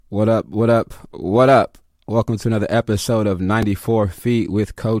What up, what up, what up? Welcome to another episode of 94 Feet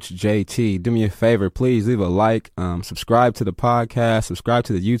with Coach JT. Do me a favor, please leave a like, subscribe to the podcast, subscribe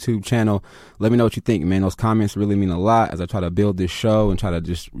to the YouTube channel. Let me know what you think, man. Those comments really mean a lot as I try to build this show and try to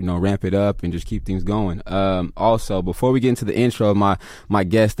just, ramp it up and just keep things going. Also, before we get into the intro of my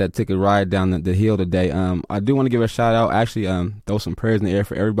guest that took a ride down the hill today, I do want to give a shout out. Actually, throw some prayers in the air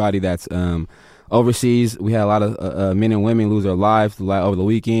for everybody that's overseas. We had a lot of men and women lose their lives over the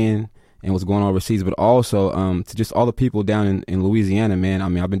weekend and what's going on overseas, but also to just all the people down in Louisiana, man. I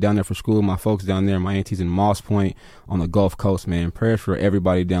mean, I've been down there for school. My folks down there, my aunties in Moss Point on the Gulf Coast, man. Prayers for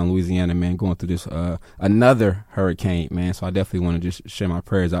everybody down in Louisiana, man, going through this another hurricane, man. So I definitely want to just share my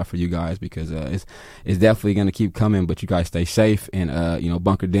prayers out for you guys because it's definitely going to keep coming, but you guys stay safe and,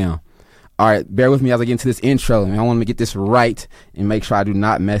 bunker down. All right, bear with me as I get into this intro. I want to get this right and make sure I do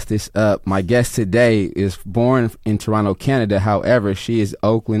not mess this up. My guest today is born in Toronto, Canada. However, she is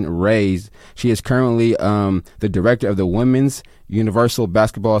Oakland raised. She is currently the director of the Women's Universal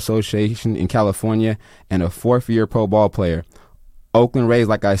Basketball Association in California and a fourth-year pro ball player. Oakland raised,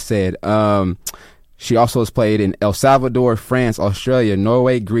 like I said. She also has played in El Salvador, France, Australia,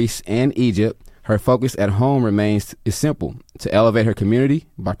 Norway, Greece, and Egypt. Her focus at home is simple: to elevate her community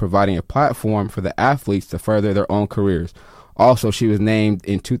by providing a platform for the athletes to further their own careers. Also, she was named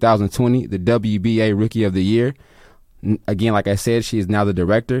in 2020 the WBA Rookie of the Year. Again, like I said, she is now the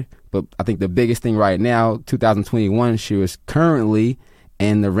director. But I think the biggest thing right now, 2021, she was currently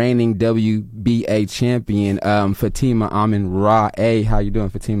and the reigning WBA champion, Faatimah A. How you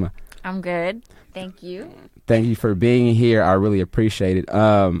doing, Faatimah? I'm good. Thank you. Thank you for being here. I really appreciate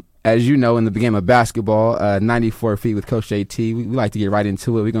it. As you know, in the game of basketball, 94 Feet with Coach JT, we like to get right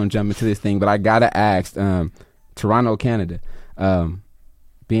into it. We're going to jump into this thing, but I got to ask, Toronto, Canada,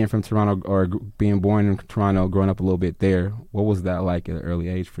 being from Toronto or being born in Toronto, growing up a little bit there, what was that like at an early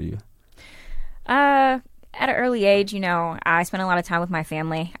age for you? At an early age, I spent a lot of time with my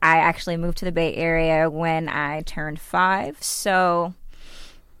family. I actually moved to the Bay Area when I turned 5. So,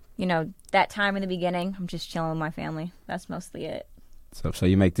 that time in the beginning, I'm just chilling with my family. That's mostly it. So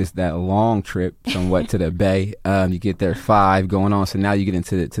you make that long trip somewhat to the Bay. You get there 5 going on. So now you get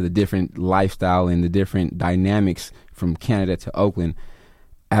into the different lifestyle and the different dynamics from Canada to Oakland.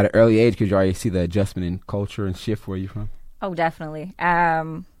 At an early age, could you already see the adjustment in culture and shift where you're from? Oh, definitely.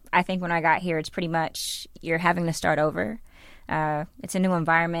 I think when I got here, it's pretty much you're having to start over. It's a new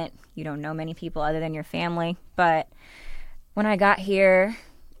environment. You don't know many people other than your family. But when I got here,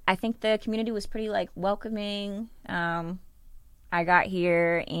 I think the community was pretty welcoming. I got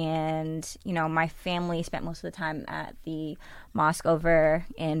here and, my family spent most of the time at the mosque over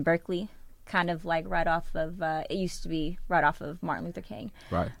in Berkeley, kind of right off of, it used to be right off of Martin Luther King.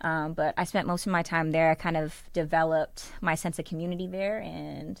 Right. But I spent most of my time there. I kind of developed my sense of community there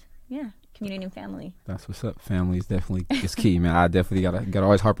and, community and family. That's what's up. Family is definitely it's key, man. I definitely gotta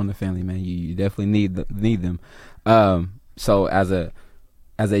always harp on the family, man. You definitely need them. So as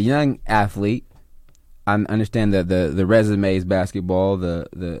a young athlete, I understand that the resume is basketball,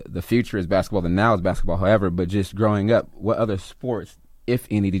 the future is basketball, the now is basketball. However, but just growing up, what other sports, if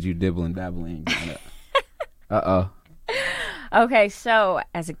any, did you dibble and dabble in growing up? Okay, so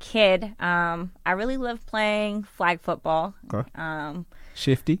as a kid, I really loved playing flag football. Okay.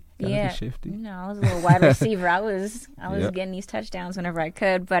 Shifty. Yeah. Shifty. I was a little wide receiver. I was getting these touchdowns whenever I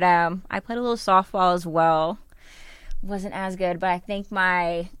could. But I played a little softball as well. Wasn't as good, but I think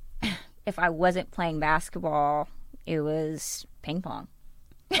if I wasn't playing basketball, it was ping pong.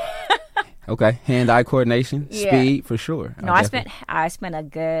 Okay, hand-eye coordination, speed for sure. No, I spent a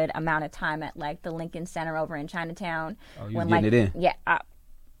good amount of time at the Lincoln Center over in Chinatown. Oh, you getting it in? Yeah,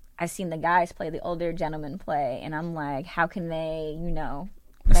 I seen the guys play, the older gentlemen play, and I'm like, how can they,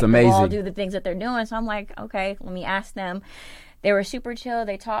 That's amazing. The ball do the things that they're doing? So I'm like, okay, let me ask them. They were super chill.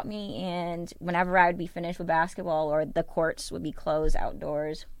 They taught me, and whenever I would be finished with basketball or the courts would be closed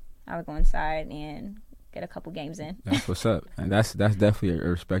outdoors, I would go inside and get a couple games in. That's what's up. And that's definitely a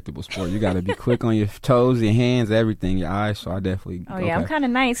respectable sport. You got to be quick on your toes, your hands, everything, your eyes. So I definitely. Oh, yeah, I'm kind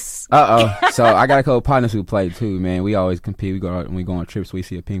of nice. So I got a couple partners who play too, man. We always compete. We go out when we go on trips. We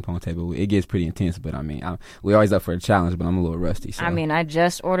see a ping pong table. It gets pretty intense, but we always up for a challenge. But I'm a little rusty. So. I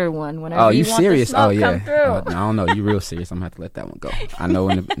just ordered one. Whenever you serious? Want the smoke, come through. I don't know. You real serious? I'm gonna have to let that one go. I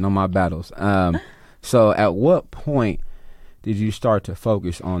know my battles. So at what point did you start to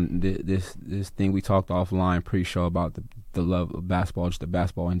focus on this thing we talked offline pre-show about the love of basketball, just the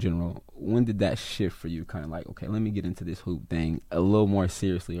basketball in general? When did that shift for you, kind of okay, let me get into this hoop thing a little more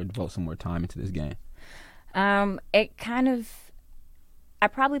seriously or devote some more time into this game? I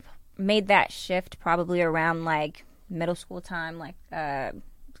probably made that shift probably around middle school time,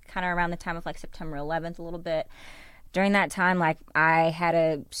 kind of around the time of like September 11th a little bit. During that time, like, I had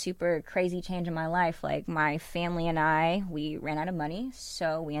a super crazy change in my life. Like, my family and I, we ran out of money,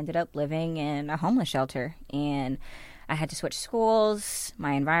 so we ended up living in a homeless shelter. And I had to switch schools.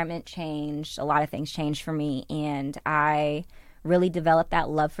 My environment changed. A lot of things changed for me. And I really developed that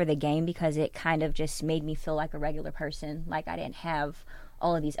love for the game because it kind of just made me feel like a regular person. Like, I didn't have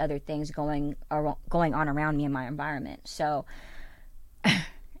all of these other things going on around me in my environment. So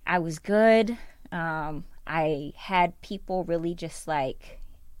I was good. I had people really just like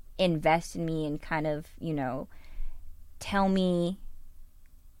invest in me and kind of, you know, tell me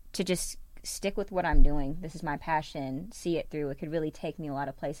to just stick with what I'm doing. This is my passion. See it through. It could really take me a lot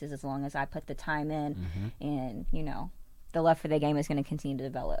of places as long as I put the time in. And, you know, the love for the game is going to continue to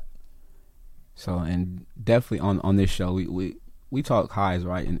develop. So, and definitely on this show, we talk highs,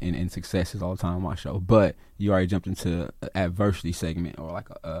 right, and successes all the time on my show. But you already jumped into an adversity segment or like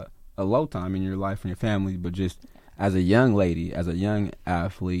a low time in your life and your family, but just as a young lady, as a young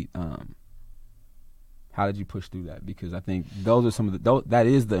athlete, how did you push through that? Because I think those are some of that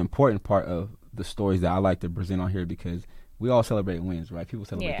is the important part of the stories that I like to present on here, because we all celebrate wins, right? People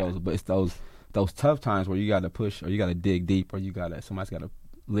celebrate those, but it's those tough times where you got to push or you got to dig deep or somebody's got to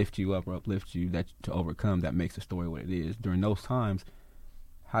lift you up or uplift you to overcome that makes the story what it is. During those times,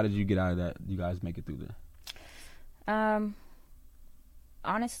 how did you get out of that? You guys make it through there?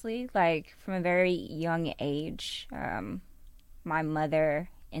 Honestly, like, from a very young age, my mother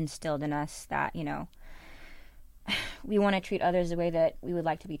instilled in us that, you know, we want to treat others the way that we would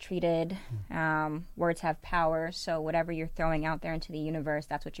like to be treated. Words have power, so whatever you're throwing out there into the universe,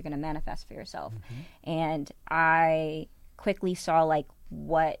 that's what you're going to manifest for yourself. And I quickly saw, like,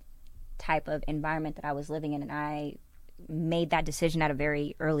 what type of environment that I was living in, and I made that decision at a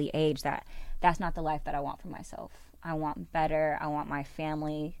very early age that that's not the life that I want for myself. I want better. I want my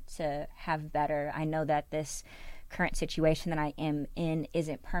family to have better. I know that this current situation that I am in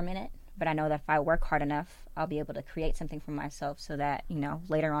isn't permanent, but I know that if I work hard enough, I'll be able to create something for myself so that, you know,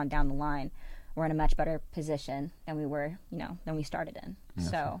 later on down the line, we're in a much better position than we were, you know, than we started in. Yeah.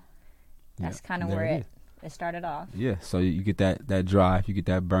 So that's kind of where it started off. Yeah, so you get that drive, you get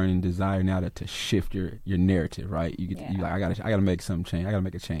that burning desire now to shift your narrative, right? You like, I gotta make some change. I gotta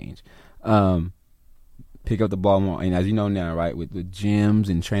make a change. Pick up the ball more, and as you know now, right, with gyms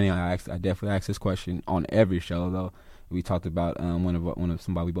and training, I definitely ask this question on every show. Though we talked about one of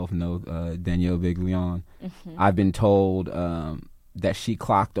somebody we both know, Danielle Viglione. I've been told that she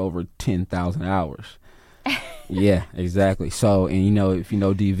clocked over 10,000 hours. Yeah, exactly. So, and you know, if you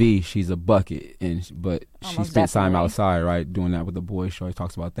know DV, she's a bucket, but she spent time outside, right, doing that with the boys. She always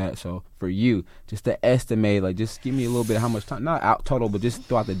talks about that. So for you, just to estimate, like, just give me a little bit of how much time, not out total, but just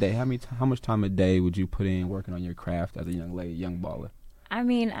throughout the day, how much time a day would you put in working on your craft as a young lady, young baller? I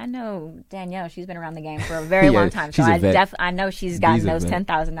mean, I know Danielle, she's been around the game for a very long time, so I know she's gotten those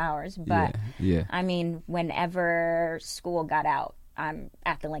 10,000 hours. But I mean, whenever school got out, I'm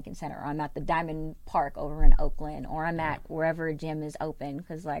at the Lincoln Center, or I'm at the Diamond Park over in Oakland, or I'm at wherever a gym is open,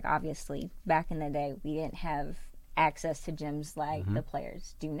 because, like, obviously back in the day we didn't have access to gyms like the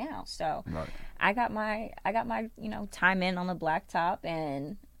players do now. So I got my you know, time in on the blacktop,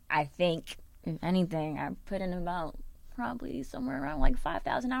 and I think if anything I put in about probably somewhere around like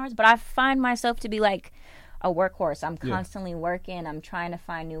 5,000 hours. But I find myself to be like a workhorse. I'm constantly working. I'm trying to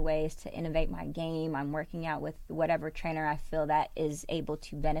find new ways to innovate my game. I'm working out with whatever trainer I feel that is able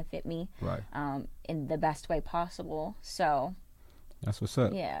to benefit me in the best way possible. So that's what's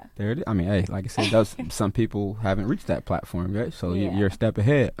up. Yeah. There it is. I mean, hey, like I said, some people haven't reached that platform, right? So you're a step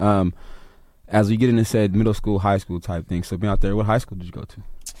ahead. As we get into said middle school, high school type thing, so being out there, what high school did you go to?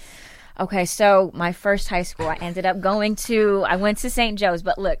 Okay, so my first high school, I went to St. Joe's,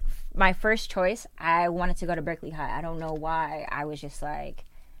 but look, my first choice, I wanted to go to Berkeley High. I don't know why. I was just like,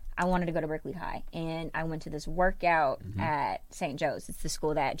 I wanted to go to Berkeley High. And I went to this workout at St. Joe's. It's the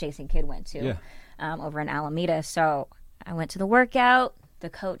school that Jason Kidd went to over in Alameda. So I went to the workout. The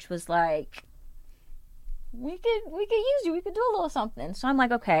coach was like, we could use you. We could do a little something. So I'm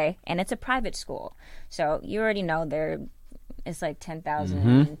like, okay. And it's a private school. So you already know it's like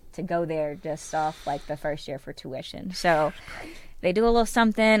 $10,000 to go there just off like the first year for tuition. So they do a little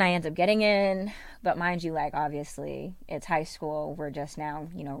something. I end up getting in, but mind you, like, obviously it's high school. We're just now,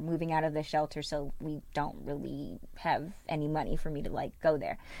 you know, moving out of the shelter, so we don't really have any money for me to like go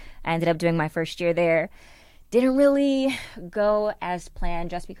there. I ended up doing my first year there. Didn't really go as planned,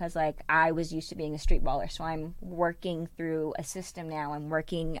 just because like I was used to being a street baller. So I'm working through a system now. I'm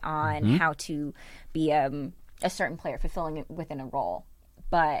working on how to be a certain player, fulfilling it within a role.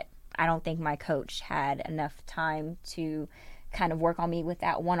 But I don't think my coach had enough time to kind of work on me with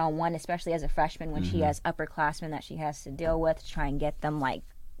that one-on-one, especially as a freshman when she has upperclassmen that she has to deal with to try and get them like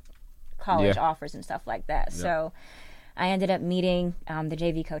college offers and stuff like that. So I ended up meeting the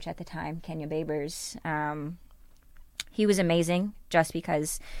JV coach at the time, Kenya Babers. He was amazing just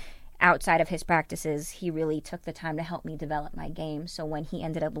because outside of his practices, he really took the time to help me develop my game. So when he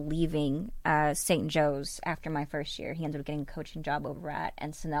ended up leaving St. Joe's after my first year, he ended up getting a coaching job over at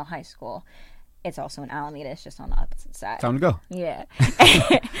Encinal High School. It's also in Alameda. It's just on the opposite side. Time to go. Yeah.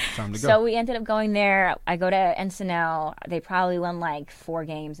 Time to go. So we ended up going there. I go to Encinal. They probably won like 4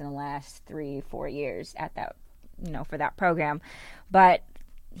 games in the last 3-4 years at that, for that program. But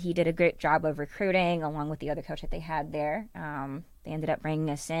he did a great job of recruiting along with the other coach that they had there. They ended up bringing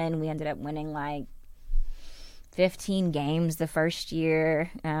us in. We ended up winning like 15 games the first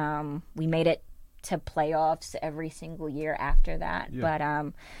year. We made it to playoffs every single year after that. Yeah.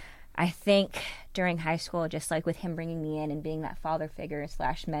 But I think during high school, just like with him bringing me in and being that father figure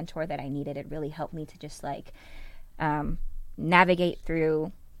 / mentor that I needed, it really helped me to just like navigate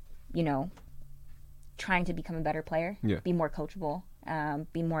through, trying to become a better player, be more coachable,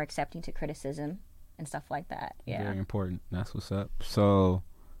 be more accepting to criticism and stuff like that. Yeah, very important. That's what's up. So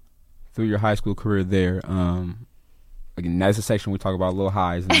through your high school career there, again, that's a section we talk about little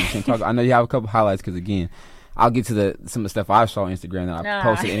highs. And you can talk. I know you have a couple highlights because again, I'll get to some of the stuff I saw on Instagram that I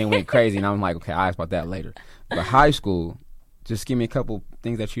posted and it went crazy, and I'm like, okay, I'll ask about that later. But high school, just give me a couple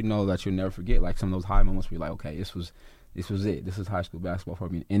things that you know that you'll never forget, like some of those high moments where you're like, okay, this was it. This is high school basketball for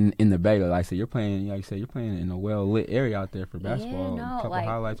me. In the Bay, like I said, you're playing in a well lit area out there for basketball. A couple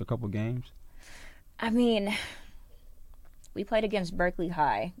highlights, a couple games. I mean, we played against Berkeley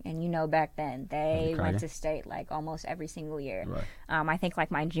High, and back then they went to state like almost every single year. Right. I think like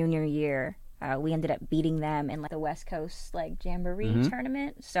my junior year, we ended up beating them in like the West Coast like Jamboree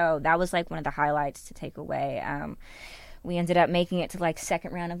tournament. So that was like one of the highlights to take away. We ended up making it to like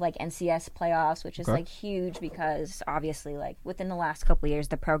second round of like NCS playoffs, which is like huge because obviously like within the last couple of years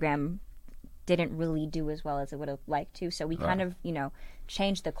the program didn't really do as well as it would have liked to. So we kind of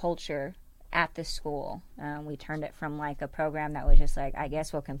changed the culture at the school. We turned it from like a program that was just like, I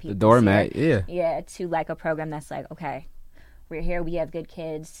guess we'll compete. The doormat, to like a program that's like, okay, we're here, we have good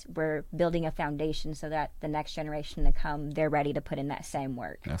kids, we're building a foundation so that the next generation to come, they're ready to put in that same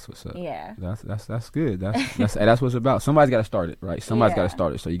work. That's what's up. Yeah. That's good. That's what it's about. Somebody's got to start it, right? Somebody's got to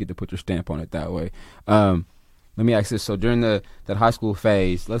start it, so you get to put your stamp on it that way. Let me ask this. So during that high school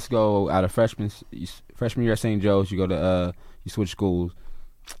phase, let's go out of freshman year at St. Joe's, you switch schools.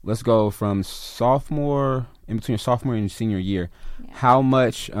 Let's go from in between your sophomore and your senior year. Yeah. How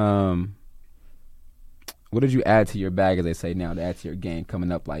much, what did you add to your bag, as they say now, to add to your game coming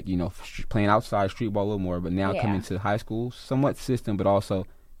up? Like, playing outside street ball a little more, but now coming to high school, somewhat system, but also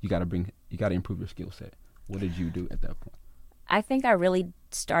you got to improve your skill set. What did you do at that point? I think I really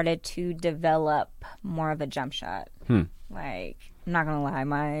started to develop more of a jump shot. Like, I'm not gonna lie,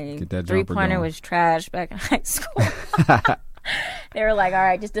 my 3-pointer was trash back in high school. They were like, all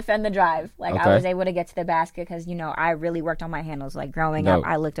right, just defend the drive. Like, I was able to get to the basket because, I really worked on my handles. Like, growing up,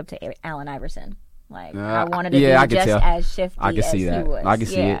 I looked up to Allen Iverson. Like, I wanted to be just as shifty as he was. I can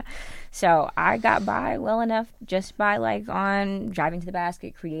see it. So I got by well enough just by, like, on driving to the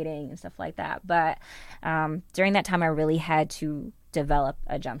basket, creating, and stuff like that. But during that time, I really had to develop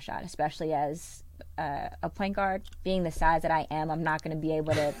a jump shot, especially as a point guard. Being the size that I am, I'm not going to be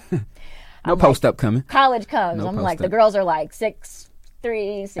able to... No post-up coming. College comes. I'm like, the girls are like 6'3",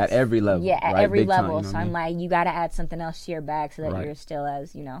 6'. At every level. Yeah, at right? every Big level. Time, so I'm like, you got to add something else to your bag so that you're still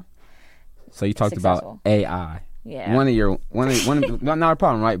as, So you talked successful. about AI. Yeah. One of not a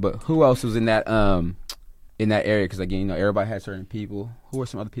problem, right? But who else was in that area? Because again, everybody had certain people. Who are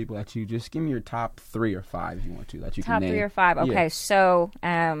some other people that you just give me your top 3 or 5 if you want to that you top can name? 3 or 5. Okay, so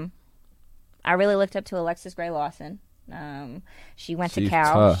I really looked up to Alexis Gray Lawson. She went to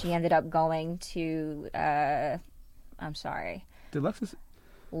Cal. Tough. She ended up going to. I'm sorry. Did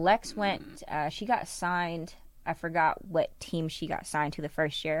Lex went. She got signed. I forgot what team she got signed to the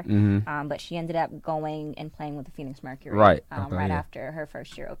first year, but she ended up going and playing with the Phoenix Mercury right after her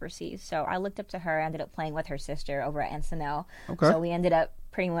first year overseas. So I looked up to her. I ended up playing with her sister over at Encinal. So we ended up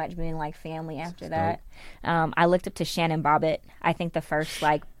pretty much being like family after that. I looked up to Shannon Bobbitt. I think the first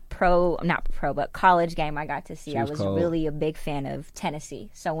but college game I got to see. I was really a big fan of Tennessee.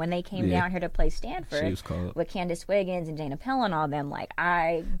 So when they came down here to play Stanford with Candace Wiggins and Jana Pill and all them,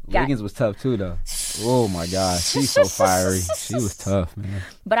 Wiggins was tough too, though. Oh my gosh, she's so fiery. She was tough, man.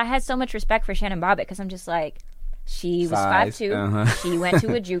 But I had so much respect for Shannon Bobbitt because I'm just like, she was 5'2". She went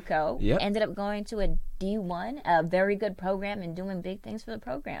to a JUCO. Ended up going to a D1, a very good program, and doing big things for the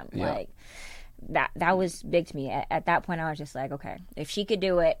program. that was big to me. At that point, I was just like, okay, if she could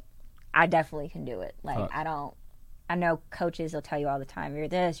do it, I definitely can do it. Like, I know coaches will tell you all the time, you're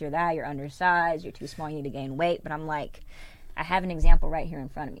this, you're that, you're undersized, you're too small, you need to gain weight. But I'm like, I have an example right here in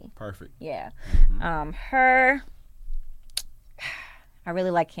front of me. Perfect. Yeah. I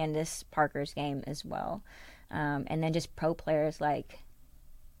really like Candace Parker's game as well. And then just pro players like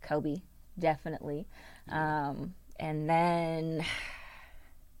Kobe, definitely. And then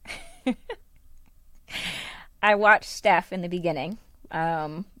I watched Steph in the beginning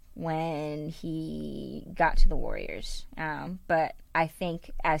when he got to the Warriors. But I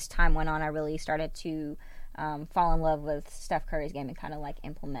think as time went on, I really started to fall in love with Steph Curry's game and kind of like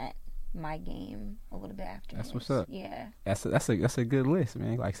implement my game a little bit after. That's what's up. Yeah. That's a good list,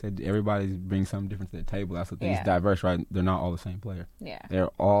 man. Like I said, everybody brings something different to the table. That's the thing. It's diverse, right? They're not all the same player. Yeah. They're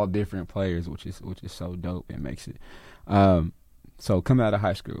all different players, which is so dope. It makes it. So coming out of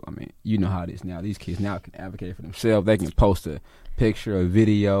high school, I mean, you know how it is now. These kids now can advocate for themselves. They can post a picture, a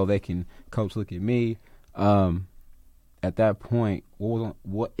video. They can, coach, look at me. At that point,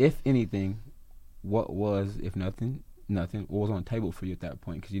 what if anything, what was, if nothing, what was on the table for you at that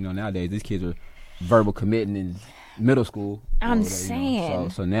point? Because, you know, nowadays these kids are verbal committing in middle school. I'm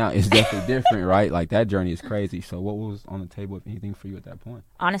saying. So now it's definitely different, right? Like, that journey is crazy. So what was on the table, if anything, for you at that point?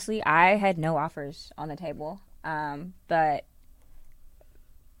 Honestly, I had no offers on the table. But,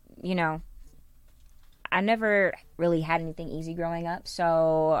 you know, I never really had anything easy growing up,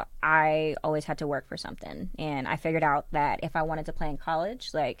 so I always had to work for something. And I figured out that if I wanted to play in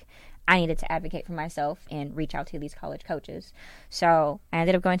college, like, I needed to advocate for myself and reach out to these college coaches. So I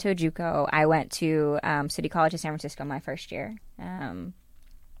ended up going to a JUCO. I went to City College of San Francisco my first year.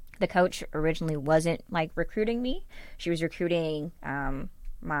 The coach originally wasn't, like, recruiting me. She was recruiting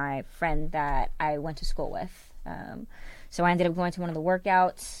my friend that I went to school with. So I ended up going to one of the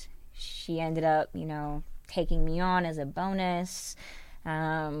workouts. She ended up, you know, taking me on as a bonus.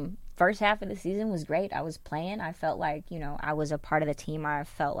 First half of the season was great. I was playing. I felt like, you know, I was a part of the team. I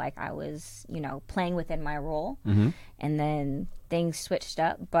felt like I was, you know, playing within my role. Mm-hmm. And then things switched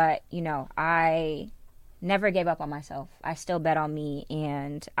up. But, you know, I never gave up on myself. I still bet on me,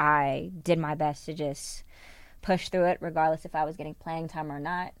 and I did my best to just push through it, regardless if I was getting playing time or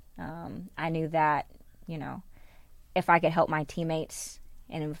not. I knew that, you know, if I could help my teammates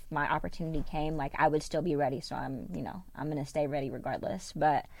and if my opportunity came, like, I would still be ready. So I'm going to stay ready regardless.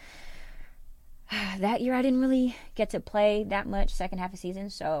 But that year I didn't really get to play that much second half of season.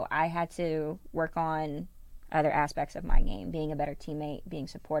 So I had to work on other aspects of my game, being a better teammate, being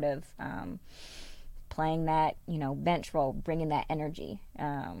supportive, playing that, you know, bench role, bringing that energy.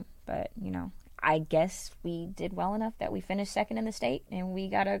 But, you know, I guess we did well enough that we finished second in the state and we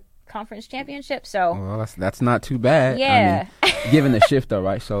got a conference championship. So well, that's not too bad. Yeah. I mean, given the shift though,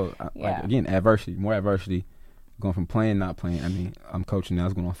 right? So like, again, more adversity, going from playing, not playing. I mean, I'm coaching now. I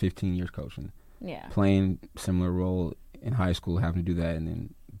was going on 15 years coaching. Yeah. Playing similar role in high school, having to do that, and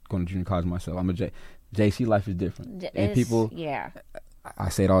then going to junior college myself. I'm a JC life is different. And people, I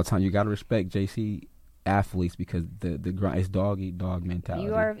say it all the time, you got to respect JC athletes because the grind is dog eat dog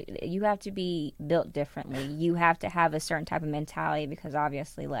mentality. You have to be built differently. You have to have a certain type of mentality because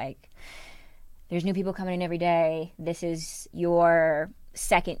obviously, like, there's new people coming in every day. This is your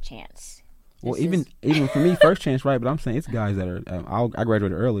second chance. Well, even for me, first chance, right? But I'm saying it's guys that are. I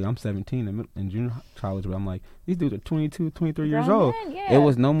graduated early. I'm 17 in junior college, but I'm like, these dudes are 22, 23 years old. Yeah. It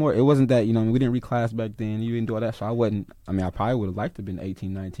was no more. It wasn't that, you know, we didn't reclass back then. You didn't do all that, so I wasn't. I mean, I probably would have liked to have been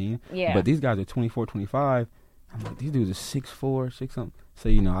 18, 19. Yeah. But these guys are 24, 25. I'm like, these dudes are 6'4", 6 something. So,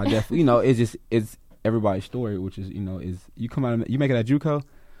 you know, I definitely, you know, it's everybody's story, which is, you know, is you come out, you make it at JUCO.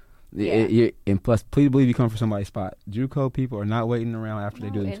 Yeah. And plus, please believe you come for somebody's spot. JUCO people are not waiting around after they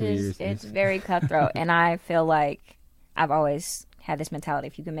do it in 2 years. It's very cutthroat, and I feel like I've always had this mentality: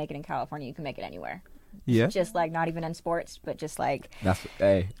 if you can make it in California, you can make it anywhere. Yeah. Just like not even in sports, but just like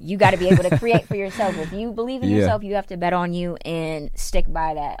you got to be able to create for yourself. If you believe in yourself, you have to bet on you and stick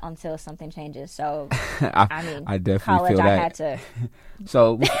by that until something changes. So I mean, I definitely college, feel that. I had to.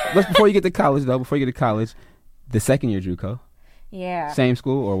 So before you get to college, the second year JUCO. Yeah. Same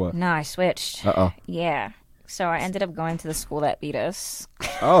school or what? No, I switched. Uh-oh. Yeah. So I ended up going to the school that beat us.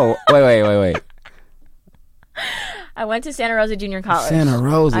 Oh, wait. I went to Santa Rosa Junior College. Santa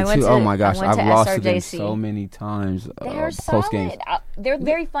Rosa too. Oh my gosh, I've lost to them SRJC. so many times. They're close games. solid. They're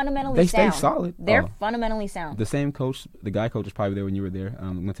very fundamentally They sound. stay solid. They're fundamentally sound. The same coach, the guy coach was probably there when you were there.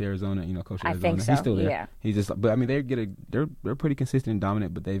 Went to Arizona, coach Arizona. I think so. He's still there. Yeah. He's just, but I mean, they're pretty consistent and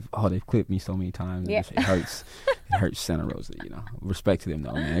dominant. But they've clipped me so many times. Yeah. It hurts. It hurts Santa Rosa. Respect to them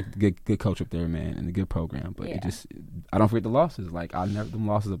though, man. Good coach up there, man, and a good program. But I don't forget the losses. Like I never them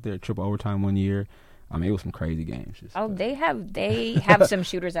losses up there. Triple overtime one year. I mean, it was some crazy games. They have some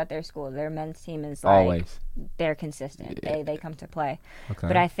shooters at their school. Their men's team is like, always. They're consistent. Yeah. They come to play. Okay.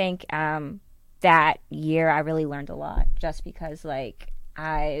 But I think that year I really learned a lot, just because like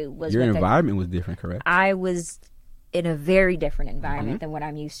I was. Your environment was different, correct? I was in a very different environment than what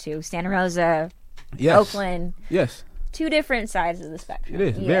I'm used to. Santa Rosa, yes. Oakland. Yes. Two different sides of the spectrum. It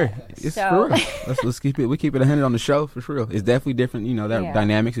is very. It's for real. Let's keep it. We keep it 100 on the show for real. It's definitely different. That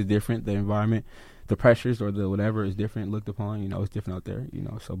dynamics is different. The environment, the pressures, or the whatever is different. Looked upon. It's different out there.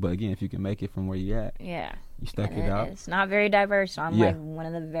 So, but again, if you can make it from where you're at, you stuck it out. It's not very diverse. So I'm like one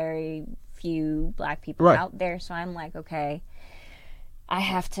of the very few black people out there. So I'm like, okay, I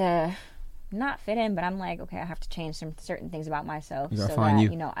have to not fit in, but I'm like, okay, I have to change some certain things about myself so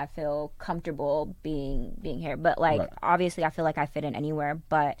that I feel comfortable being here. But like obviously I feel like I fit in anywhere,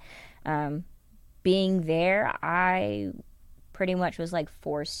 but being there I pretty much was like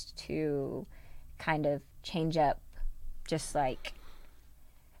forced to kind of change up just like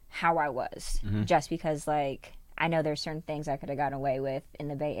how I was, just because like I know there's certain things I could have gotten away with in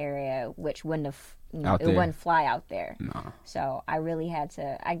the Bay Area which wouldn't have wouldn't fly out there. No. So I really had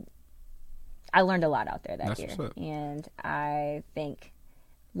to I learned a lot out there that year. And I think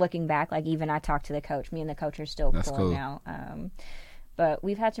looking back, like even I talked to the coach. Me and the coach are still cool now. But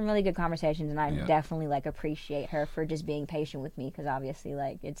we've had some really good conversations, and I definitely like appreciate her for just being patient with me, because obviously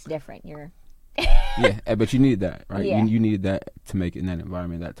like it's different. But you needed that, right? Yeah. You needed that to make it in that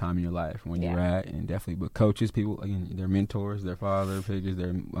environment, that time in your life when you were at, and definitely. But coaches, people, again, their mentors, their father figures,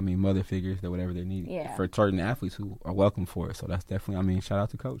 mother figures, they're whatever they need for certain athletes who are welcome for it. So that's definitely, shout out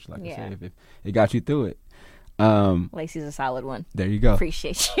to coach. Like I said, if it got you through it. Lacey's a solid one. There you go.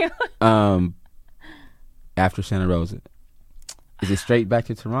 Appreciate you. After Santa Rosa, is it straight back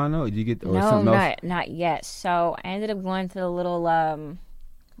to Toronto? Or did you get something else? Not yet. So I ended up going to the little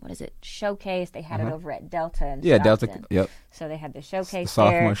showcase. They had it over at Delta in Stockton. Delta. Yep. So they had the showcase, the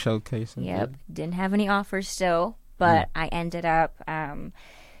sophomore showcase. Yep. Didn't have any offers still, but I ended up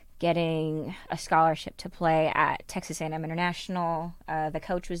getting a scholarship to play at Texas A&M International. The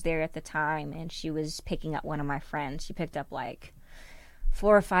coach was there at the time, and she was picking up one of my friends. She picked up like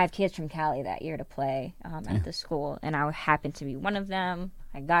 4 or 5 kids from Cali that year to play at the school, and I happened to be one of them.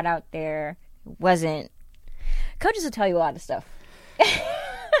 I got out there. Coaches will tell you a lot of stuff.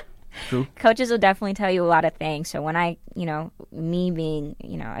 True. Coaches will definitely tell you a lot of things. So when I, me being,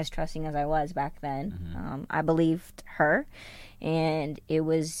 as trusting as I was back then, I believed her, and it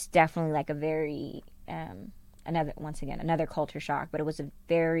was definitely like a very, another culture shock, but it was a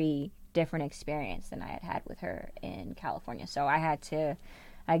very different experience than I had with her in California. So I had to,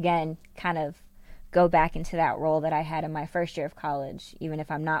 again, kind of go back into that role that I had in my first year of college. Even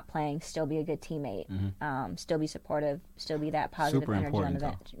if I'm not playing, still be a good teammate, still be supportive, still be that positive Super energy on the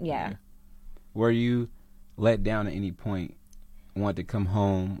bench. Yeah. Were you let down at any point, wanted to come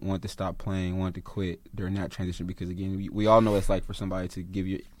home, wanted to stop playing, wanted to quit during that transition? Because again, we all know it's like for somebody to give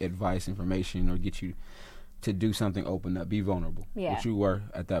you advice, information, or get you to do something, open up, be vulnerable, which you were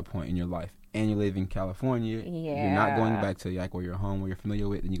at that point in your life. And you live in California. Yeah. You're not going back to like where you're home, where you're familiar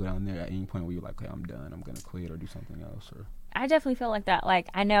with, and you go down there at any point where you're like, okay, I'm done, I'm going to quit or do something else. Or I definitely feel like that. Like,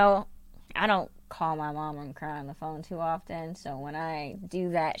 I know I don't call my mom and cry on the phone too often, so when I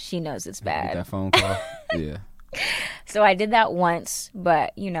do that, she knows it's bad. Get that phone call. Yeah. So I did that once,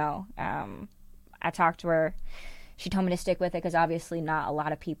 but, I talked to her. She told me to stick with it because obviously not a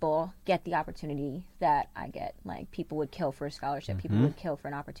lot of people get the opportunity that I get. Like, people would kill for a scholarship. People would kill for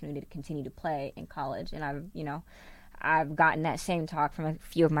an opportunity to continue to play in college. And I've gotten that same talk from a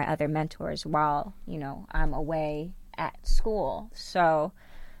few of my other mentors while, I'm away at school. So,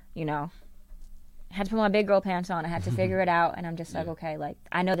 I had to put my big girl pants on. I had to figure it out. And I'm just like, okay, like,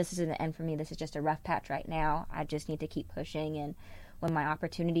 I know this isn't the end for me. This is just a rough patch right now. I just need to keep pushing. And when my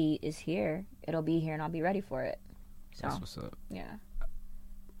opportunity is here, it'll be here and I'll be ready for it. So, that's what's up. Yeah.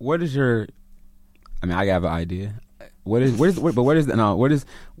 What is your? I mean, I have an idea. Where does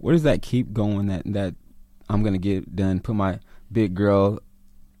that keep going? That I'm gonna get done, put my big girl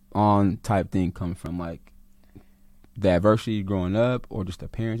on type thing come from? Like the adversity growing up, or just the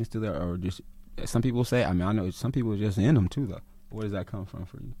parents still there, or just some people say. I mean, I know some people are just in them too, though. Where does that come from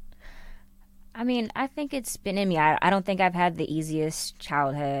for you? I mean, I think it's been in me. I don't think I've had the easiest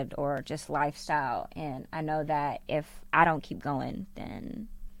childhood or just lifestyle. And I know that if I don't keep going, then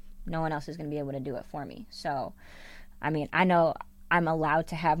no one else is going to be able to do it for me. So, I mean, I know I'm allowed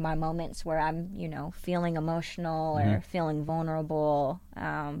to have my moments where I'm, feeling emotional or feeling vulnerable.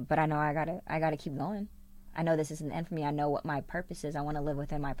 But I know I gotta keep going. I know this isn't the end for me. I know what my purpose is. I want to live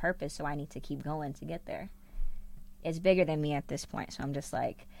within my purpose, so I need to keep going to get there. It's bigger than me at this point. So I'm just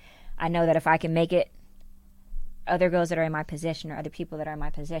like, I know that if I can make it, other girls that are in my position or other people that are in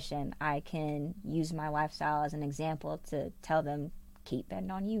my position, I can use my lifestyle as an example to tell them, keep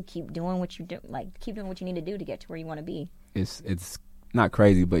betting on you. Keep doing what you do. Like, keep doing what you need to do to get to where you want to be. It's not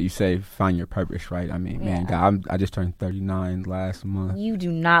crazy, but you say find your purpose, right? I mean, man, God, I just turned 39 last month. You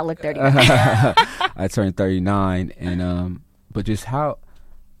do not look 39. I turned 39, and but just how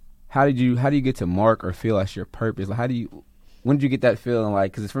do you get to mark or feel that's your purpose? Like, when did you get that feeling?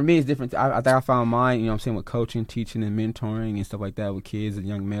 Like, because for me, it's different. I think I found mine, you know what I'm saying, with coaching, teaching, and mentoring and stuff like that with kids and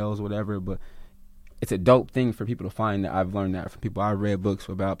young males, whatever. But it's a dope thing for people to find that. I've learned that from people I read books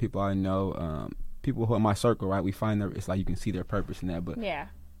about, people I know, people who are in my circle, right? We find it's like you can see their purpose in that. But yeah,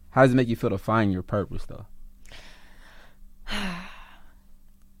 how does it make you feel to find your purpose, though?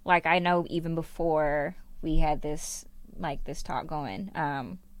 Like, I know even before we had this talk going,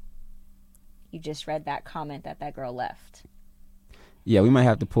 you just read that comment that girl left. Yeah, we might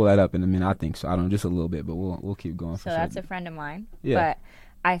have to pull that up in a minute. I think so. I don't know, just a little bit, but we'll keep going. So that's a friend of mine. Yeah. But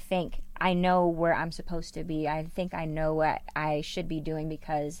I think I know where I'm supposed to be. I think I know what I should be doing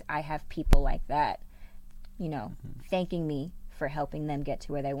because I have people like that, thanking me for helping them get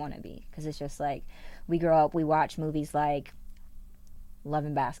to where they want to be. Because it's just like, we grow up, we watch movies like Love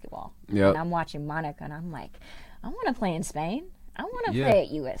and Basketball. Yep. And I'm watching Monica, and I'm like, I want to play in Spain. I want to play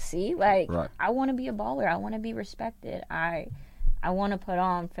at USC. Like, right. I want to be a baller. I want to be respected. I want to put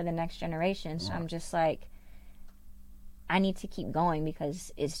on for the next generation. So I'm just like, I need to keep going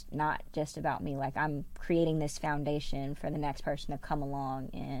because it's not just about me. Like, I'm creating this foundation for the next person to come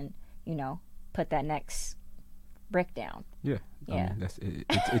along and, put that next brick down. Yeah. Yeah. I mean,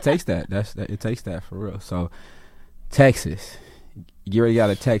 it takes that. It takes that for real. So, Texas. You already got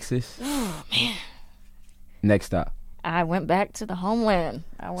to Texas. Oh, man. Next stop. I went back to the homeland.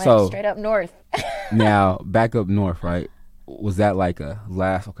 I went straight up north. Now, back up north, right? Was that like a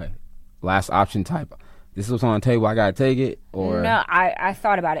last option type? This was on the table, I gotta take it? Or no, I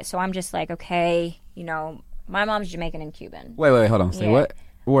thought about it. So I'm just like, okay, my mom's Jamaican and Cuban. Wait, hold on. Say what?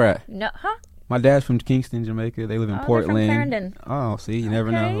 Where at? No, huh? My dad's from Kingston, Jamaica. They live in Portland. They're from Clarendon. Oh, see, you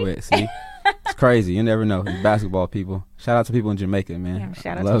never know. Wait, see, it's crazy. You never know. It's basketball people. Shout out to people in Jamaica, man. Yeah,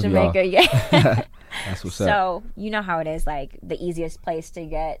 shout out to Jamaica. Y'all. Yeah. That's what's up. So you know how it is. Like, the easiest place to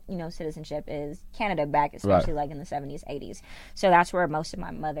get citizenship is Canada back, especially like in the 70s, 80s. So that's where most of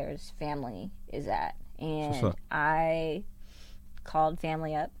my mother's family is at. And I called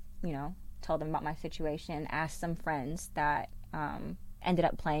family up, told them about my situation, asked some friends that ended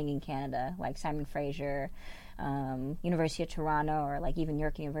up playing in Canada, like Simon Fraser, University of Toronto, or like even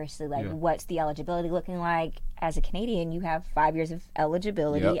York University. Like, what's the eligibility looking like? As a Canadian, you have 5 years of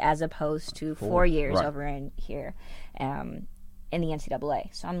eligibility as opposed to 4 years over in here in the NCAA.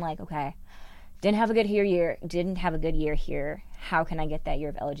 So I'm like, okay, didn't have a good year here. How can I get that year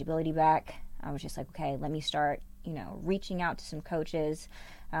of eligibility back? I was just like, okay, let me start, reaching out to some coaches,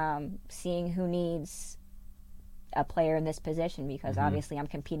 seeing who needs a player in this position, because obviously I'm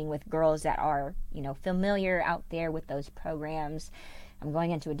competing with girls that are, familiar out there with those programs. I'm going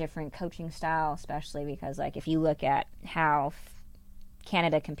into a different coaching style, especially because, like, if you look at how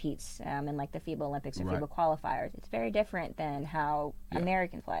Canada competes in like the FIBA Olympics or FIBA qualifiers, it's very different than how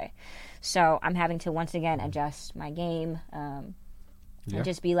Americans play. So I'm having to once again adjust my game and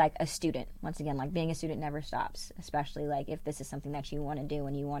just be like a student. Once again, like, being a student never stops, especially like if this is something that you want to do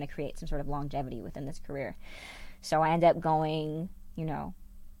and you want to create some sort of longevity within this career. So I end up going,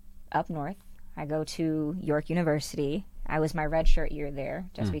 up north. I go to York University. I was my redshirt year there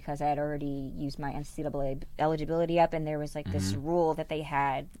just because I had already used my NCAA eligibility up, and there was like this rule that they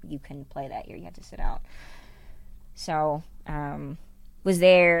had, you couldn't play that year, you had to sit out. So was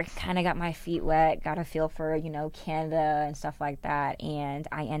there, kind of got my feet wet, got a feel for, Canada and stuff like that, and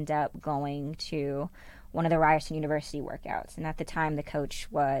I end up going to one of the Ryerson University workouts. And at the time, the coach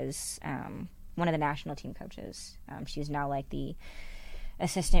was one of the national team coaches. She's now like the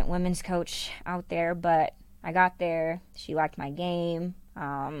assistant women's coach out there, but I got there, she liked my game.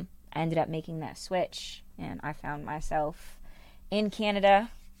 I ended up making that switch, and I found myself in Canada,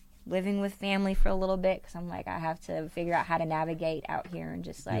 living with family for a little bit, because I'm like, I have to figure out how to navigate out here and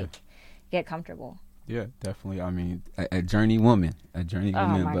just like get comfortable. Yeah, definitely. I mean, a journey woman, Oh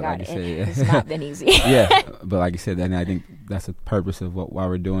my but God, like I said, it has not been easy. yeah, but like I said, and I think that's the purpose of why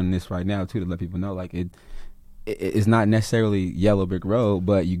we're doing this right now too, to let people know, like it's not necessarily yellow brick road,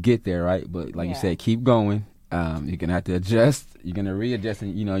 but you get there, right? But like you said, keep going. You're gonna have to adjust. You're gonna readjust,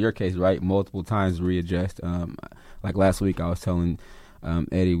 and in your case, right, multiple times readjust. Like last week, I was telling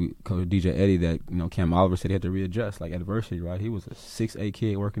Eddie, Coach DJ Eddie, that Cam Oliver said he had to readjust, like adversity, right? He was a 6'8"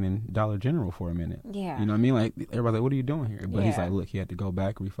 kid working in Dollar General for a minute. Yeah, you know what I mean? Like everybody's like, "What are you doing here?" But he's like, "Look, he had to go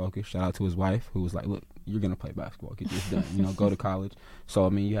back, refocus." Shout out to his wife, who was like, "Look, you're gonna play basketball, get this done. Go to college." So I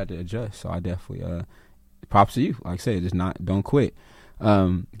mean, you had to adjust. So I definitely props to you. Like I said, don't quit.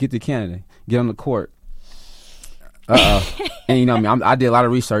 Get to Canada, get on the court. And I did a lot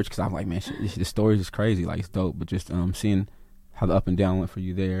of research because I'm like, man, the story is crazy. Like, it's dope. But just seeing how the up and down went for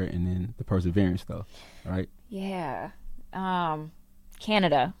you there, and then the perseverance, though, right? Yeah.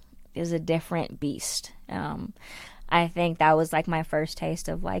 Canada is a different beast. I think that was like my first taste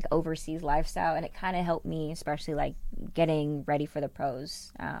of like overseas lifestyle, and it kind of helped me, especially like getting ready for the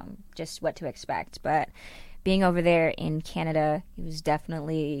pros, just what to expect. But being over there in Canada, it was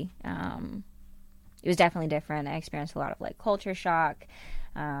definitely different. I experienced a lot of like culture shock.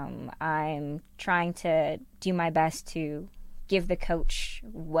 I'm trying to do my best to give the coach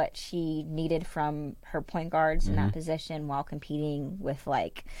what she needed from her point guards in that position, while competing with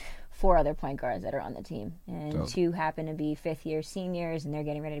like 4 other point guards that are on the team, and 2 happen to be 5th-year seniors, and they're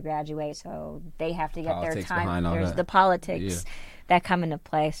getting ready to graduate, so they have to get their time. There's the politics that come into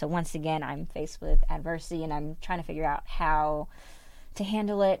play. So once again, I'm faced with adversity, and I'm trying to figure out how to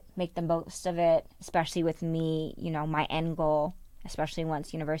handle it, make the most of it, especially with me, my end goal, especially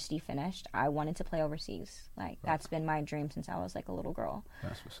once university finished, I wanted to play overseas. Like, that's been my dream since I was like a little girl.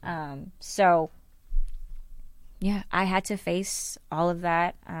 That's what's up. So yeah, I had to face all of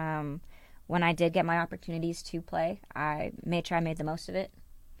that. When I did get my opportunities to play, I made sure I made the most of it.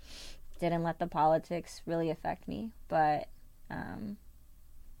 Didn't let the politics really affect me, but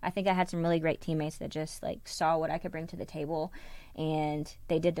I think I had some really great teammates that just like saw what I could bring to the table, and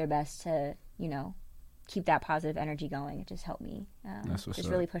they did their best to, keep that positive energy going. It just helped me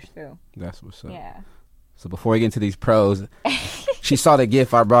really push through. That's what's up. Yeah. So before we get into these pros, she saw the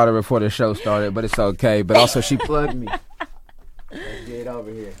gift I brought her before the show started, but it's okay. But also she plugged me. Let's get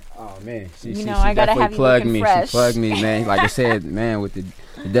over here. Oh man, she I gotta have you plugged looking me. fresh. She plugged me, man. Like I said, man, with the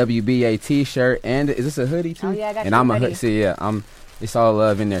WBA T-shirt, and is this a hoodie too? Oh yeah, I got and I'm hoodie. a hoodie. See, yeah, it's all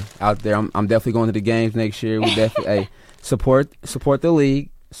love in there, out there. I'm definitely going to the games next year. We definitely support the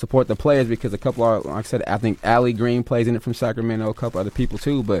league, support the players, because a couple are, like I said, I think Allie Green plays in it from Sacramento, a couple other people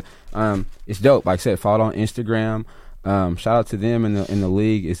too. But it's dope. Like I said, follow on Instagram. Shout out to them in the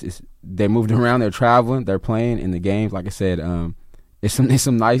league. It's they moved around. They're traveling. They're playing in the games. Like I said, it's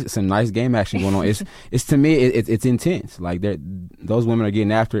some nice game action going on. It's to me it's intense. Like those women are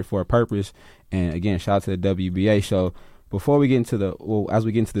getting after it for a purpose. And again, shout out to the WBA. So before we get into as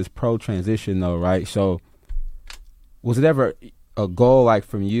we get into this pro transition though, right? So was it ever a goal like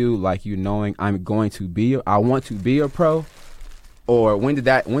from you, like knowing I want to be a pro? Or when did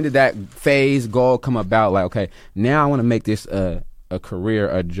that phase goal come about? Like, okay, now I want to make this a career,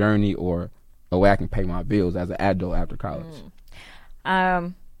 a journey, or a way I can pay my bills as an adult after college.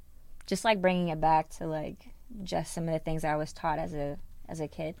 Just like bringing it back to like just some of the things I was taught as a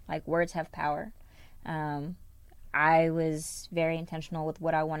kid. Like, words have power. I was very intentional with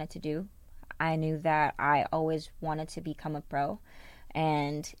what I wanted to do. I knew that I always wanted to become a pro,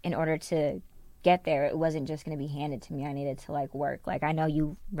 and in order to get there, it wasn't just going to be handed to me. I needed to like work. Like, I know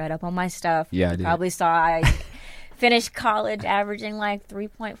you read up on my stuff. Yeah, I you did. Probably saw I finished college averaging like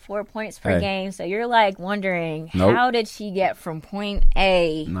 3.4 points per game. So you're like wondering, how did she get from point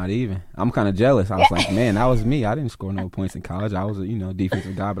A? Not even. I'm kind of jealous. I was like, man, that was me. I didn't score no points in college. I was a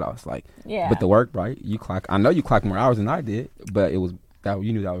defensive guy, but I was like, but the work, right? I know you clocked more hours than I did, but it was that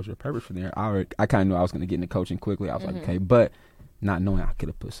you knew that was your purpose from there. I kind of knew I was going to get into coaching quickly. I was like, okay, but not knowing I could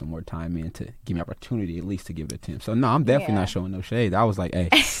have put some more time in to give me opportunity at least to give it a attempt. So no, I'm definitely not showing no shade. I was like, hey,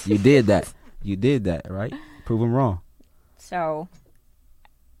 you did that. You did that, right? Prove them wrong. So,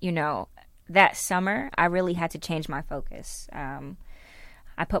 that summer, I really had to change my focus.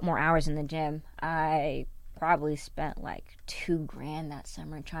 I put more hours in the gym. I probably spent like $2,000 that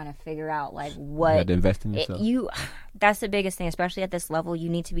summer trying to figure out like what. You had to invest in yourself. That's the biggest thing, especially at this level. You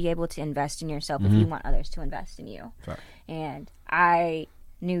need to be able to invest in yourself if you want others to invest in you. Sorry. And I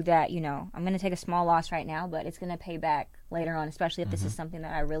knew that, I'm going to take a small loss right now, but it's going to pay back later on, especially if this is something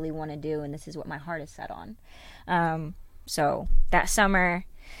that I really want to do and this is what my heart is set on. So that summer,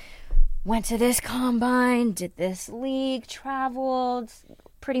 went to this combine, did this league, traveled,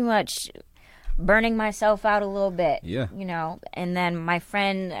 pretty much burning myself out a little bit. Yeah. You know, and then my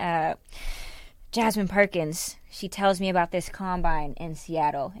friend Jasmine Perkins, she tells me about this combine in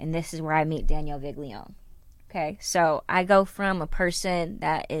Seattle, and this is where I meet Danielle Viglione. Okay, so I go from a person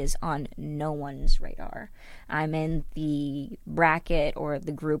that is on no one's radar. I'm in the bracket or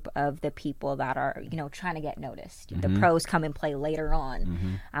the group of the people that are, you know, trying to get noticed. The pros come and play later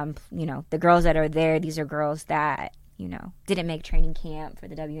on. You know, the girls that are there, these are girls that, you know, didn't make training camp for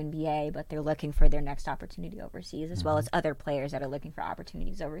the WNBA, but they're looking for their next opportunity overseas, as well as other players that are looking for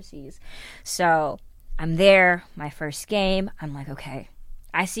opportunities overseas. So I'm there, my first game. I'm like, okay,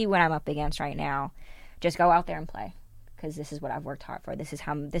 I see what I'm up against right now. Just go out there and play, because this is what I've worked hard for. This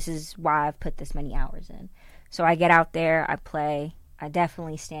is why I've put this many hours in. So I get out there, I play, I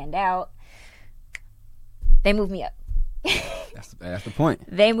definitely stand out. They move me up. That's the point.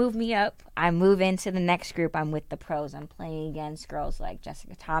 They move me up. I move into the next group. I'm with the pros. I'm playing against girls like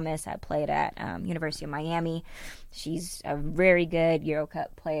Jessica Thomas. I played at University of Miami. She's a very good Euro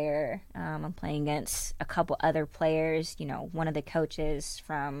Cup player. I'm playing against a couple other players. You know, one of the coaches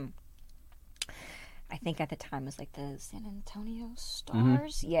from, I think at the time was like the San Antonio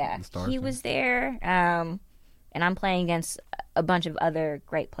Stars. Yeah, the Stars, he was there. And I'm playing against a bunch of other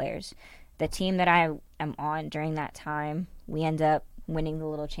great players. The team that I am on during that time, we end up winning the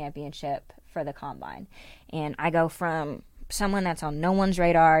little championship for the combine. And I go from someone that's on no one's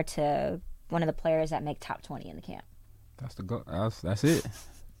radar to one of the players that make top 20 in the camp. That's the goal. That's it.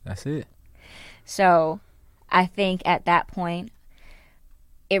 That's it. So I think at that point,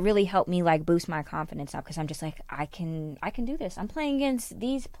 it really helped me like boost my confidence up, because I'm just like, I can do this. I'm playing against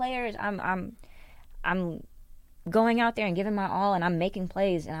these players. I'm going out there and giving my all, and I'm making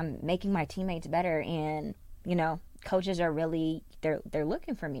plays, and I'm making my teammates better. And you know, coaches are really they're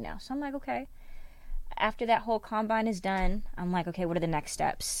looking for me now. So I'm like, okay. After that whole combine is done, I'm like, okay, what are the next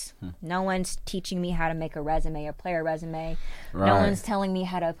steps? No one's teaching me how to make a resume or play a resume. Right. No one's telling me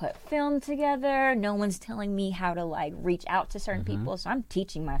how to put film together. No one's telling me how to like reach out to certain people. So I'm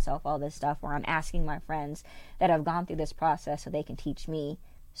teaching myself all this stuff, or I'm asking my friends that have gone through this process so they can teach me,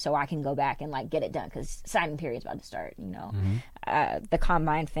 so I can go back and like get it done, because signing period's about to start. You know, the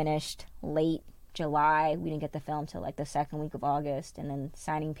combine finished late July. We didn't get the film till like the second week of August, and then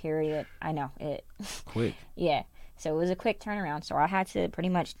signing period. I know it quick. Yeah, so it was a quick turnaround. So I had to pretty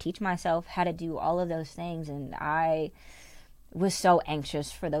much teach myself how to do all of those things, and I was so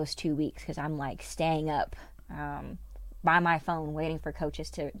anxious for those 2 weeks, because I'm like staying up by my phone waiting for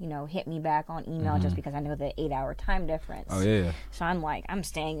coaches to, you know, hit me back on email, just because I know the 8-hour time difference. Oh yeah. So I'm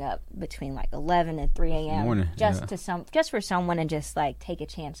staying up between like 11 and 3 a.m. Morning, just for someone to just like take a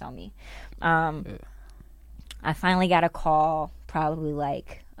chance on me. I finally got a call probably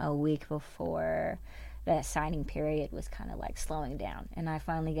like a week before that signing period was kind of like slowing down, and I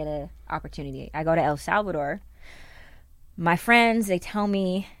finally get an opportunity. I go to El Salvador. My friends, they tell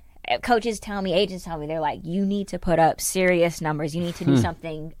me, coaches tell me, agents tell me, they're like, you need to put up serious numbers. You need to do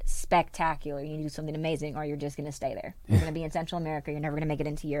something spectacular. You need to do something amazing, or you're just going to stay there. You're going to be in Central America. You're never going to make it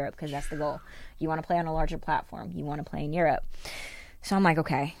into Europe, because that's the goal. You want to play on a larger platform. You want to play in Europe. So I'm like,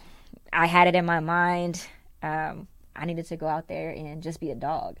 okay. I had it in my mind. I needed to go out there and just be a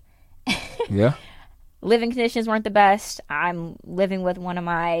dog. Yeah. Living conditions weren't the best. I'm living with one of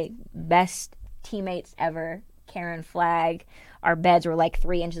my best teammates ever, Karen Flagg. Our beds were like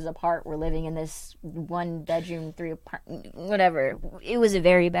 3 inches apart. We're living in this 1-bedroom, 3 apartment, whatever. It was a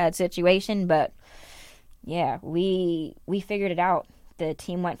very bad situation, but yeah, we figured it out. The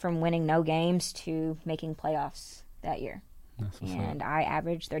team went from winning no games to making playoffs that year. And I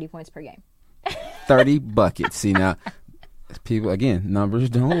averaged 30 points per game. 30 buckets. See, now, people, again, numbers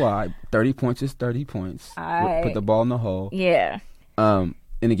don't lie. 30 points is 30 points. Put the ball in the hole. Yeah. And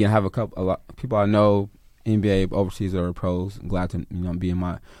again, I have a lot people I know, NBA, overseas, or pros. I'm glad to be in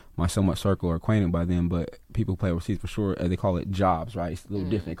my somewhat circle or acquainted by them. But people play overseas for sure. They call it jobs, right? It's a little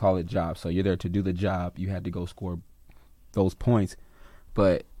different. They call it jobs. So you're there to do the job. You had to go score those points.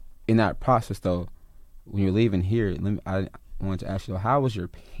 But in that process, though, when you're leaving here, I wanted to ask you, how was your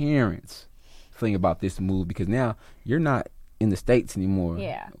parents feeling about this move? Because now you're not in the States anymore.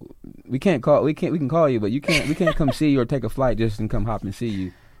 Yeah. We can call you, but we can't come see you or take a flight just and come hop and see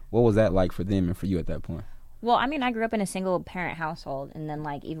you. What was that like for them and for you at that point? Well, I mean, I grew up in a single-parent household, and then,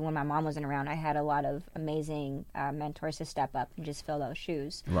 like, even when my mom wasn't around, I had a lot of amazing mentors to step up and just fill those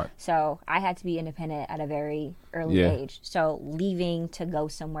shoes. Right. So I had to be independent at a very early age. So leaving to go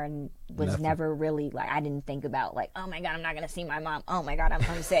somewhere was never really, like, I didn't think about, like, oh, my God, I'm not going to see my mom. Oh, my God, I'm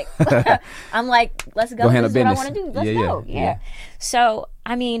homesick. I'm like, let's go. This is what I want to do. Let's go. Yeah. So,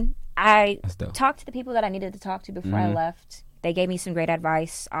 I mean, I talked to the people that I needed to talk to before I left. They gave me some great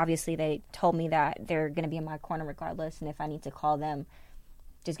advice. Obviously, they told me that they're going to be in my corner regardless, and if I need to call them,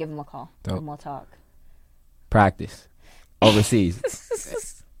 just give them a call, and we'll talk. Practice.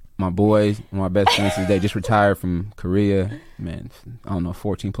 Overseas. My boys, one of my best friends, they just retired from Korea. Man, I don't know,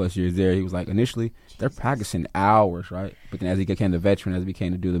 14 plus years there. He was like, initially, they're practicing hours, right? But then as he became the veteran, as he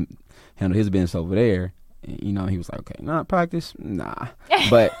became to handle his business over there, you know, he was like, okay, not practice? Nah.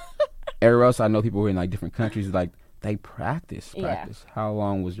 But everywhere else, I know people who are in like different countries, like, they practice. Yeah. How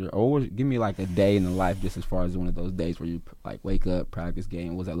long was give me like a day in the life, just as far as one of those days where you like wake up, practice,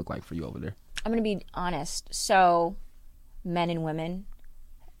 game. What does that look like for you over there? I'm going to be honest. So, men and women,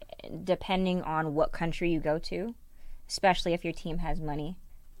 depending on what country you go to, especially if your team has money,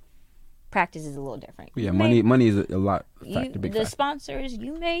 practice is a little different. Yeah, money is a lot big factor. Sponsors,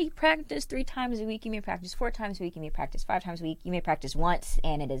 you may practice 3 times a week, you may practice 4 times a week, you may practice 5 times a week, you may practice once,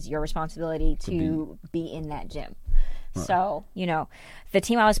 and it is your responsibility to be in that gym. Right. So, you know, the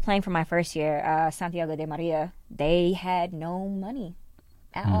team I was playing for my first year, Santiago de Maria, they had no money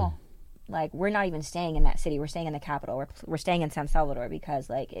at all. Like, we're not even staying in that city. We're staying in the capital. We're staying in San Salvador because,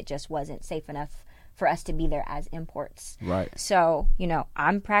 like, it just wasn't safe enough for us to be there as imports. Right. So, you know,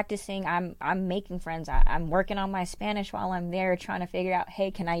 I'm practicing. I'm making friends. I'm working on my Spanish while I'm there, trying to figure out,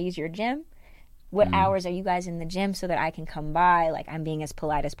 hey, can I use your gym? What hours are you guys in the gym so that I can come by? Like, I'm being as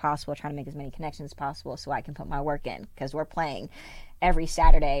polite as possible, trying to make as many connections as possible so I can put my work in, because we're playing every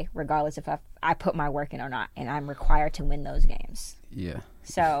Saturday, regardless if I put my work in or not, and I'm required to win those games. Yeah.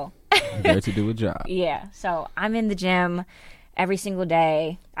 So there to do a job. Yeah. So I'm in the gym every single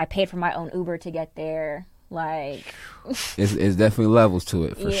day. I paid for my own Uber to get there. Like, it's definitely levels to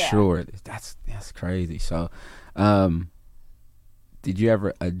it for sure. That's crazy. So, did you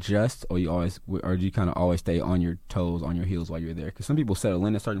ever adjust, or do you kind of always stay on your toes, on your heels while you're there? Because some people settle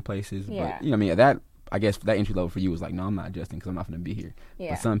in at certain places, but you know, what I mean, I guess that entry level for you was like, no, I'm not adjusting because I'm not going to be here.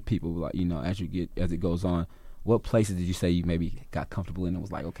 Yeah. But some people, like, you know, as it goes on, what places did you say you maybe got comfortable in and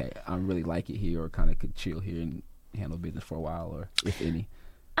was like, okay, I really like it here, or kind of could chill here and handle business for a while, or if any?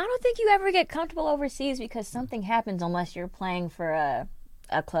 I don't think you ever get comfortable overseas because something happens unless you're playing for a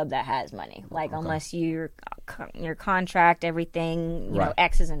club that has money. Like, unless your contract, everything, you know,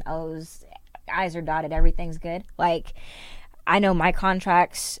 X's and O's, I's are dotted, everything's good. Like, I know my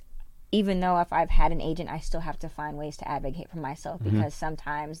contracts, even though if I've had an agent, I still have to find ways to advocate for myself because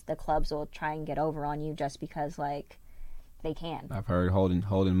sometimes the clubs will try and get over on you just because, like, they can. I've heard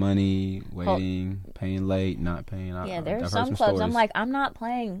holding money, waiting, paying late, not paying. There's some clubs I'm like, I'm not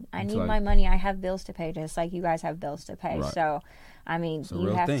playing. I need my money. I have bills to pay, just like you guys have bills to pay. Right. So, I mean,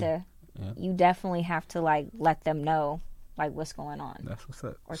 you definitely have to, like, let them know, like, what's going on. That's what's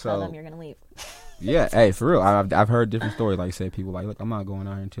up. Or tell them you're going to leave. Yeah, hey, for real. I've heard different stories. Like, say people like, look, I'm not going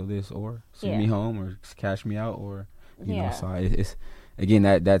out here until this, or send me home, or cash me out, or you know. So it's again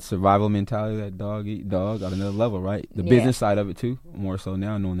that survival mentality, that dog eat dog, at another level, right? The business side of it too, more so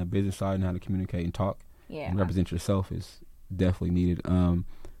now, knowing the business side and how to communicate and talk, and represent yourself is definitely needed.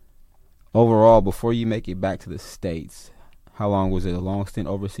 Overall, before you make it back to the States, how long was it? A long stint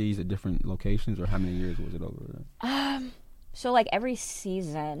overseas at different locations, or how many years was it over there? So, like, every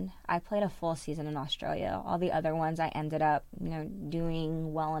season, I played a full season in Australia. All the other ones, I ended up, you know,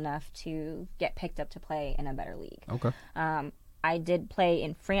 doing well enough to get picked up to play in a better league. Okay. I did play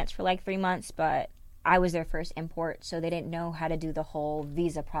in France for, like, 3 months, but I was their first import, so they didn't know how to do the whole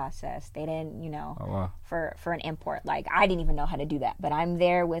visa process. They didn't, you know, for an import. Like, I didn't even know how to do that. But I'm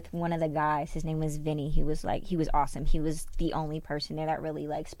there with one of the guys. His name was Vinny. He was awesome. He was the only person there that really,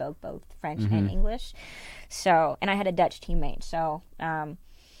 like, spoke both French and English. So, and I had a Dutch teammate. So, I'm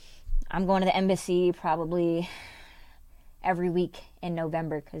going to the embassy probably every week in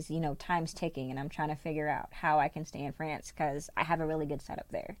November because, you know, time's ticking and I'm trying to figure out how I can stay in France because I have a really good setup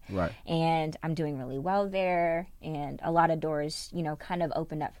there. Right. And I'm doing really well there, and a lot of doors, you know, kind of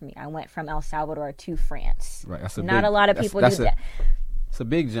opened up for me. I went from El Salvador to France. Right. Not a lot of people do that. It's a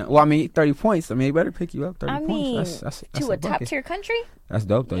big jump. Well, I mean, 30 points. I mean, it better pick you up 30 points. That's to a top-tier country? That's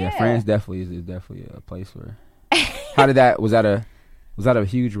dope, though. Yeah, France definitely is definitely a place where... How did that... Was that a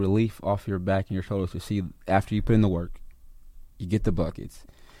huge relief off your back and your shoulders to see after you put in the work, you get the buckets,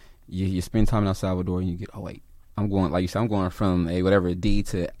 you spend time in El Salvador, and you get, oh, wait, I'm going, like you said, I'm going from a D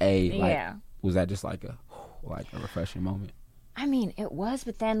to A. Like, was that just like a refreshing moment? I mean, it was,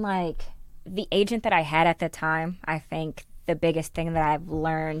 but then, like, the agent that I had at the time, I think the biggest thing that I've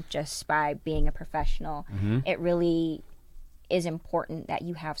learned just by being a professional, it is important that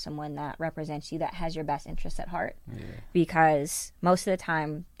you have someone that represents you, that has your best interests at heart. Yeah. Because most of the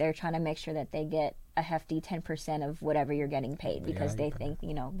time they're trying to make sure that they get a hefty 10% of whatever you're getting paid, because they think,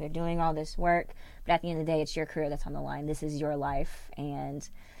 you know, they're doing all this work, but at the end of the day, it's your career that's on the line. This is your life. And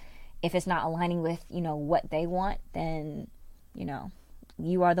if it's not aligning with, you know, what they want, then, you know,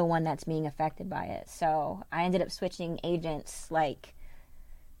 you are the one that's being affected by it. So I ended up switching agents like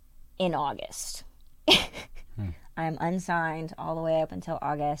in August. I'm unsigned all the way up until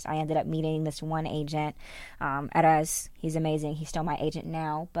August. I ended up meeting this one agent. He's amazing. He's still my agent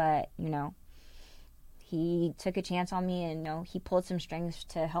now, but, you know, he took a chance on me, and, you know, he pulled some strings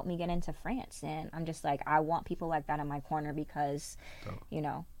to help me get into France. And I'm just like, I want people like that in my corner, because, you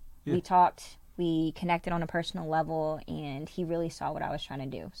know, we talked, we connected on a personal level, and he really saw what I was trying to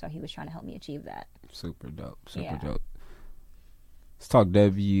do. So he was trying to help me achieve that. Super dope. Super dope. Let's talk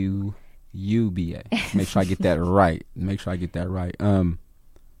WUBA. Make sure I get that right.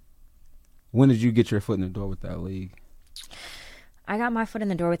 When did you get your foot in the door with that league? I got my foot in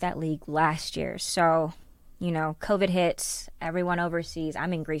the door with that league last year. So, you know, COVID hits, everyone overseas.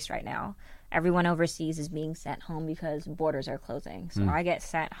 I'm in Greece right now. Everyone overseas is being sent home because borders are closing. So I get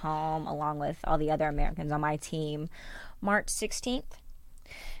sent home along with all the other Americans on my team March 16th.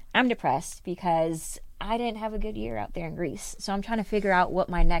 I'm depressed because I didn't have a good year out there in Greece. So I'm trying to figure out what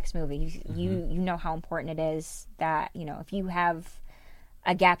my next move is. You know how important it is that, you know, if you have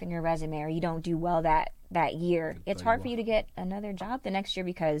a gap in your resume or you don't do well that year, it's hard for you to get another job the next year,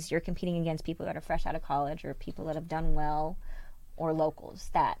 because you're competing against people that are fresh out of college or people that have done well, or locals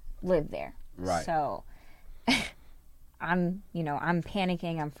that live there. Right. So I'm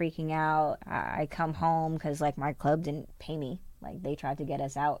panicking, I'm freaking out. I come home because, like, my club didn't pay me. Like, they tried to get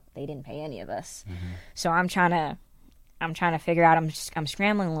us out. They didn't pay any of us. So I'm trying to figure out, I'm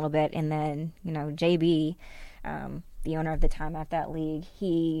scrambling a little bit. And then, you know, JB, the owner of the time at that league,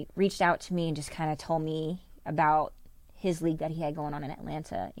 he reached out to me and just kind of told me about his league that he had going on in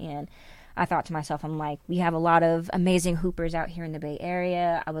Atlanta. And I thought to myself, I'm like, we have a lot of amazing hoopers out here in the Bay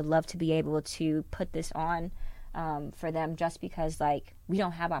Area. I would love to be able to put this on for them, just because, like, we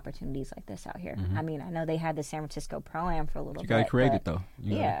don't have opportunities like this out here. I mean, I know they had the San Francisco Pro-Am for a little bit. You got to create it, though.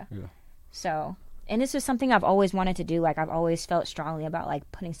 Yeah. So, and this is something I've always wanted to do. Like, I've always felt strongly about, like,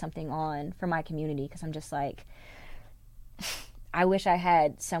 putting something on for my community, because I'm just like, I wish I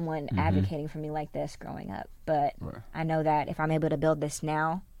had someone advocating for me like this growing up. But I know that if I'm able to build this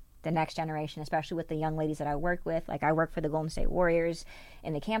now, the next generation, especially with the young ladies that I work with, like, I work for the Golden State Warriors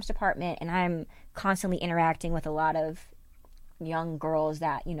in the camps department, and I'm constantly interacting with a lot of young girls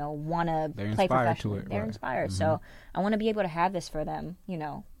that, you know, want to play professionally. They're inspired. So I want to be able to have this for them, you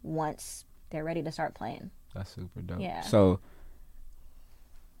know, once they're ready to start playing. That's super dope. Yeah. So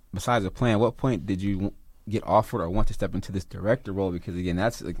besides the plan, what point did you get offered or want to step into this director role? Because, again,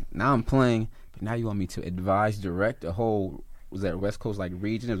 that's like, now I'm playing, but now you want me to advise, direct a whole, was that West Coast, like,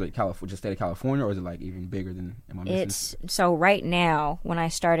 region? Is it California, just state of California, or is it, like, even bigger than? Am I missing? So right now, when I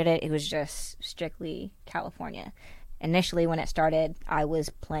started it was just strictly California. Initially, when it started, I was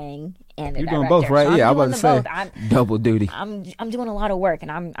playing and the You're director. doing both, right? So yeah, I was about to say double duty. I'm doing a lot of work,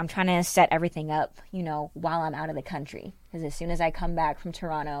 and I'm trying to set everything up, you know, while I'm out of the country. Because as soon as I come back from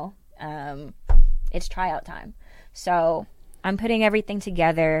Toronto, it's tryout time. So I'm putting everything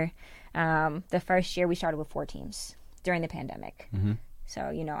together. The first year we started with 4 teams during the pandemic. So,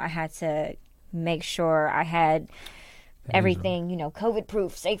 you know, I had to make sure I had everything, you know, COVID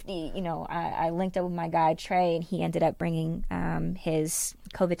proof, safety. You know, I linked up with my guy Trey, and he ended up bringing his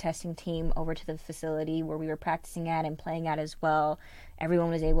COVID testing team over to the facility where we were practicing at and playing at as well.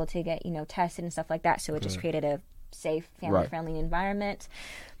 Everyone was able to get, you know, tested and stuff like that. So it just created a safe, family-friendly environment.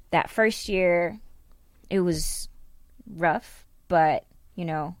 That first year, it was rough, but, you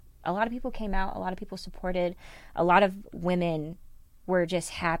know, a lot of people came out, a lot of people supported, a lot of women were just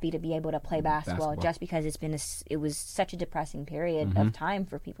happy to be able to play basketball. Just because it was such a depressing period of time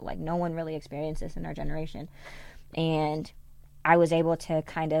for people. Like, no one really experienced this in our generation. And I was able to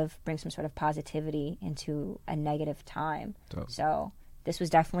kind of bring some sort of positivity into a negative time. So this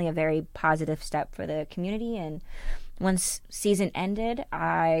was definitely a very positive step for the community. And once season ended,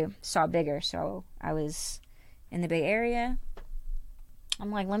 I saw bigger. So I was in the Bay Area.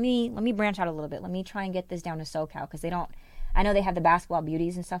 I'm like, let me branch out a little bit. Let me try and get this down to SoCal, because I know they have the basketball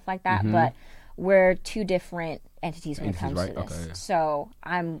beauties and stuff like that, but we're 2 different entities when it comes to this. Okay, yeah. So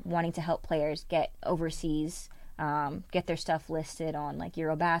I'm wanting to help players get overseas, get their stuff listed on, like,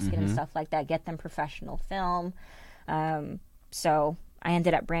 Eurobasket and stuff like that, get them professional film. So I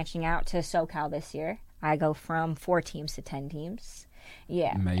ended up branching out to SoCal this year. I go from 4 teams to 10 teams.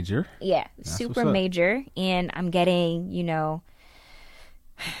 Yeah. Major. Yeah, That's super major. And I'm getting,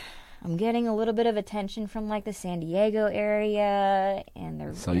 I'm getting a little bit of attention from like the San Diego area and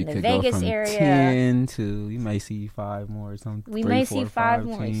the Vegas go from area. 10 to you may see 5 more or something. We 3, may 4, see 5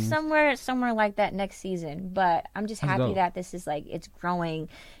 more teams. somewhere like that next season. But I'm just happy dope. that this is like it's growing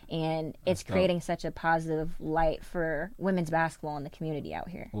and it's creating such a positive light for women's basketball in the community out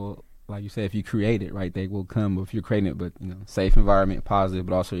here. Well, like you said, if you create it, right, they will come. If you're creating it, but safe environment, positive,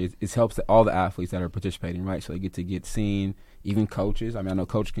 but also it helps all the athletes that are participating, right? So they get seen. Even coaches. I mean, I know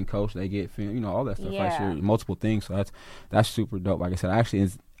coach can coach. They get all that stuff. Yeah. Right? So multiple things. So that's super dope. Like I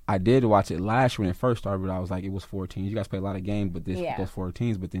said, I did watch it last year when it first started, but I was like, it was 4 teams. You guys play a lot of games, but those 4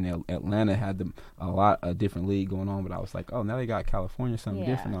 teams. But then Atlanta had a lot of different league going on. But I was like, oh, now they got California, something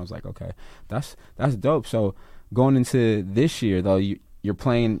different. I was like, okay, that's dope. So going into this year though, you're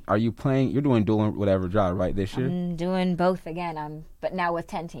playing. Are you playing? You're doing dual whatever job, right? This year, I'm doing both again. But now with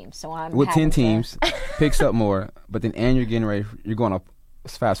 10 teams. So I'm with 10 teams, picks up more. But then you're getting ready. You're going to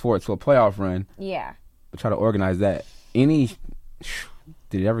fast forward to a playoff run. Yeah. Try to organize that. Did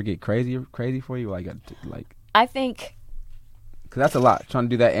it ever get crazy for you? Like I think, because that's a lot. Trying to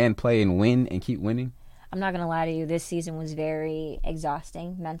do that and play and win and keep winning. I'm not gonna lie to you. This season was very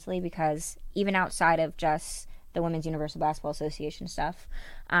exhausting mentally because even outside of just the Women's Universal Basketball Association stuff,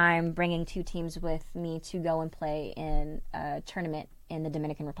 I'm bringing 2 teams with me to go and play in a tournament in the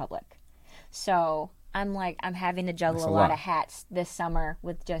Dominican Republic. So I'm having to juggle a lot of hats this summer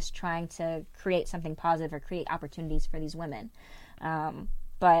with just trying to create something positive or create opportunities for these women.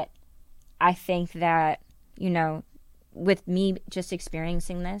 But I think that, with me just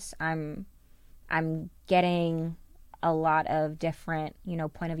experiencing this, I'm getting a lot of different,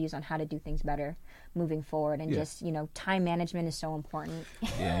 point of views on how to do things better moving forward. And just, time management is so important.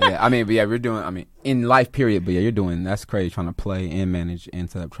 Yeah. I mean, but yeah, we're doing, in life period, but yeah, you're doing, that's crazy, trying to play and manage and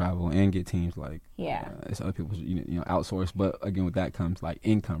set up travel and get teams it's other people's, outsource. But again, with that comes like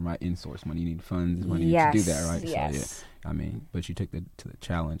income, right? In-source money. You need funds, money to do that, right? Yes. So yeah, but you took to the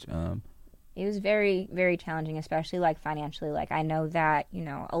challenge. It was very, very challenging, especially financially. I know that,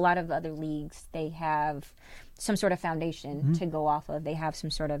 a lot of other leagues, they have some sort of foundation to go off of. They have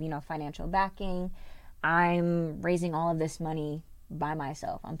some sort of, financial backing. I'm raising all of this money by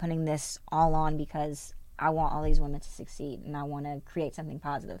myself. I'm putting this all on because I want all these women to succeed and I want to create something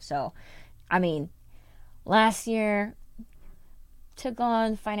positive. So, last year took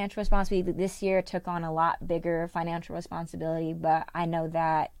on financial responsibility. This year took on a lot bigger financial responsibility, but I know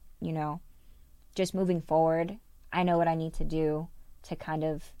that, just moving forward, I know what I need to do to kind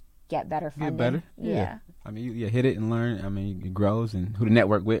of get better funding. Get better? Yeah. You hit it and learn. It grows, and who to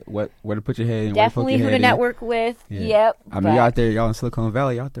network with, where to put your head in. Definitely who to network with. Yeah. Yep. Y'all out there, y'all in Silicon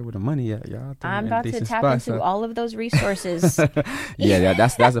Valley, y'all out there with the money. Y'all out there. I'm about to tap into all of those resources.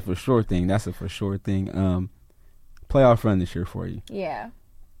 That's a for sure thing. Playoff run this year for you. Yeah.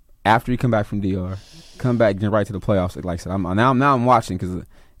 After you come back from DR, come back then right to the playoffs. Like I said, I'm watching because.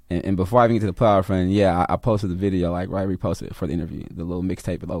 And before I even get to the playoff run, I posted the video, reposted it for the interview, the little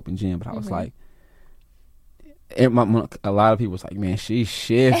mixtape at the Open Gym. But I was like, a lot of people was like, man, she's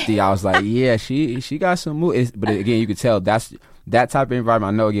shifty. I was like, yeah, she got some moves. But again, you could tell that's that type of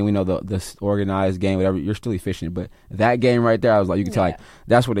environment. I know, again, we know the organized game, whatever, you're still efficient. But that game right there, I was like, you could tell,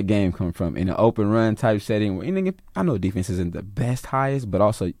 that's where the game come from. In an open run type setting, where, I know defense isn't the best, highest, but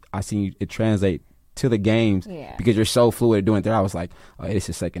also I seen it translate to the games because you're so fluid at doing it there. I was like, oh, this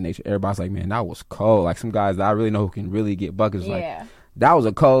is second nature. Everybody's like, man, that was cold. Like some guys that I really know who can really get buckets. Like that was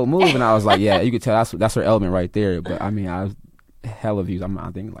a cold move, and I was like, yeah, you could tell that's her element right there. But I was hella views. I'm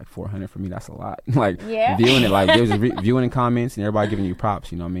thinking 400 for me. That's a lot. Viewing it, there's viewing and comments and everybody giving you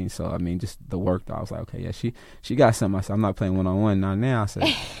props. You know what I mean? So just the work. Though, I was like, okay, yeah, she got something. I said, I'm not playing 1-on-1 not now. I said,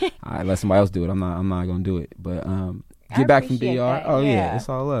 all right, let somebody else do it. I'm not gonna do it. But get back from DR. That. Oh yeah, it's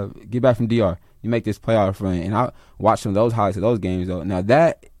all love. Get back from DR. You make this playoff run, and I watch some of those highlights of those games. Though now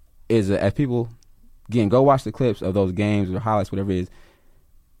that is as people again go watch the clips of those games or highlights, whatever it is.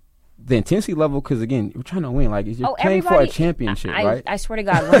 The intensity level, because again, we're trying to win. You're playing for a championship, right? I swear to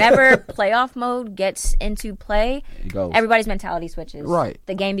God, whenever playoff mode gets into play, everybody's mentality switches. Right.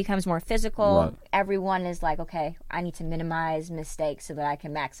 The game becomes more physical. Right. Everyone is like, okay, I need to minimize mistakes so that I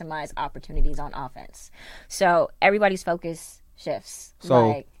can maximize opportunities on offense. So everybody's focus shifts.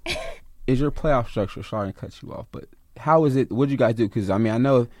 So is your playoff structure, sorry to cut you off, but how is it, what did you guys do? Because, I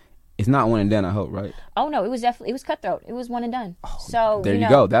know it's not one and done, I hope, right? Oh, no, it was cutthroat. It was one and done. So there you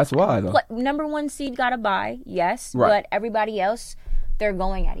go. That's why, though. Number 1 seed got a bye, yes. Right. But everybody else, they're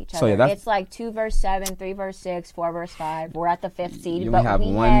going at each other. It's 2 versus 7, 3 versus 6, 4 versus 5. We're at the 5th seed. We have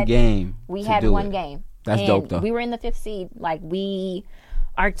one game. We had one game. That's dope, though. We were in the 5th seed. Like,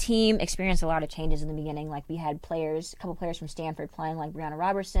 our team experienced a lot of changes in the beginning. Like, we had a couple players from Stanford playing, like Brianna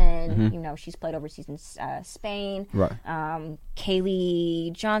Robertson. You know, she's played overseas in Spain. Right.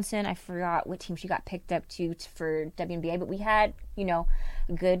 Kaylee Johnson, I forgot what team she got picked up to for WNBA, but we had, you know,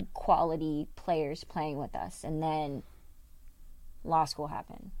 good quality players playing with us. And then law school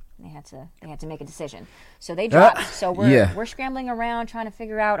happened. They had to make a decision. So they dropped. So we're scrambling around trying to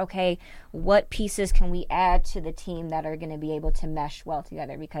figure out, okay, what pieces can we add to the team that are going to be able to mesh well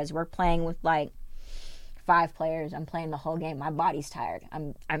together? Because we're playing with like 5 players. I'm playing the whole game. My body's tired.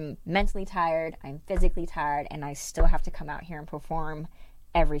 I'm mentally tired. I'm physically tired, and I still have to come out here and perform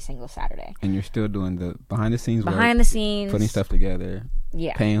every single Saturday. And you're still doing the behind the scenes work, putting stuff together.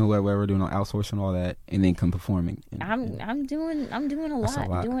 Yeah, paying whoever, doing outsourcing all that, and then come performing. I'm doing a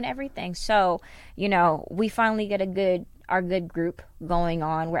lot, doing everything. So, you know, we finally get our good group going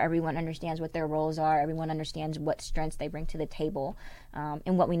on where everyone understands what their roles are, everyone understands what strengths they bring to the table,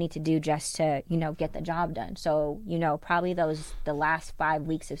 and what we need to do just to, you know, get the job done. So, you know, probably the last 5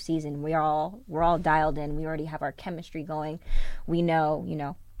 weeks of season, we're all dialed in. We already have our chemistry going. We know, you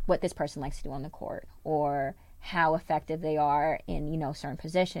know, what this person likes to do on the court, or how effective they are in, you know, certain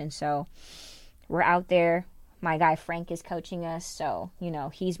positions. So we're out there. My guy Frank is coaching us, so, you know,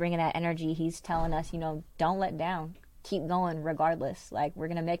 he's bringing that energy. He's telling us, you know, don't let down. Keep going regardless. Like, we're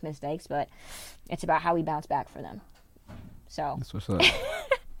going to make mistakes, but it's about how we bounce back for them. So that's what's up.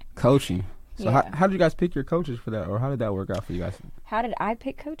 Coaching. So how did you guys pick your coaches for that, or how did that work out for you guys? How did I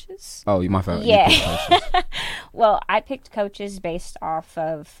pick coaches? Oh, my fault. Yeah. Well, I picked coaches based off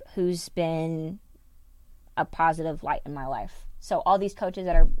of who's been a positive light in my life. So all these coaches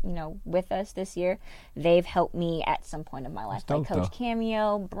that are, you know, with us this year, they've helped me at some point of my life. Like Coach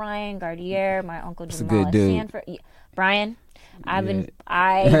Cameo, Brian Gardier, my uncle Jamal at Stanford. Brian, I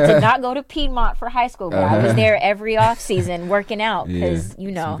did not go to Piedmont for high school, but I was there every off season working out because,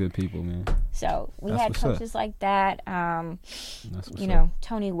 you know, some good people, man. So we had coaches like that. You know,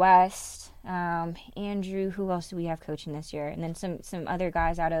 Tony West, Andrew. Who else do we have coaching this year? And then some other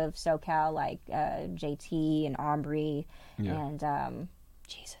guys out of SoCal like JT and Aubrey and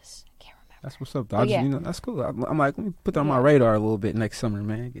Jesus, I can't remember. That's what's up. You know, that's cool. I'm like, let me put that on my radar a little bit next summer,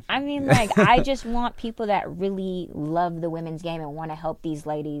 man. I mean, like, I just want people that really love the women's game and want to help these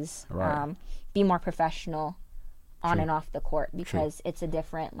ladies be more professional on and off the court, because it's a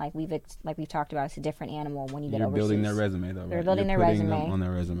different, like we've talked about, it's a different animal when you get overseas. You're building their resume, though, right? They're building their resume. On their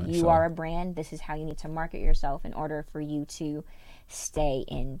resume. You are a brand. This is how you need to market yourself in order for you to stay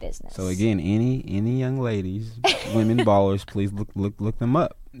in business. So again, any young ladies, women ballers, please look them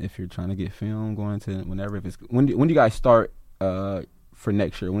up if you're trying to get film going to whenever. If it's when do you guys start for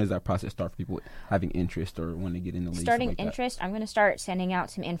next year? When does that process start for people having interest or want to get in the league? Starting interest, I'm going to start sending out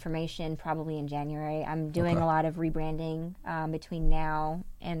some information probably in January. I'm doing a lot of rebranding between now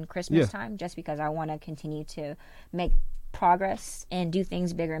and Christmas time, just because I want to continue to make progress and do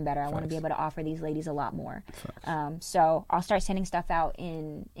things bigger and better. I want to be able to offer these ladies a lot more. So I'll start sending stuff out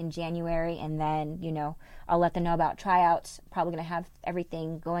in January, and then, you know, I'll let them know about tryouts. Probably going to have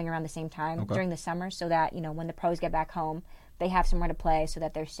everything going around the same time during the summer, so that, you know, when the pros get back home, they have somewhere to play, so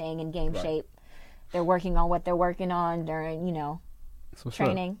that they're staying in game shape. They're working on what they're working on during, you know,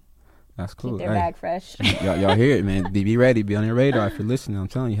 training. That's cool. Keep their bag fresh. y'all hear it, man. Be ready. Be on your radar if you're listening. I'm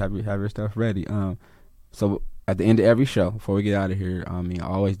telling you, have your stuff ready. So at the end of every show, before we get out of here, I mean, I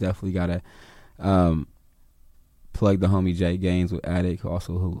always definitely gotta plug the homie Jay Gaines with Attic,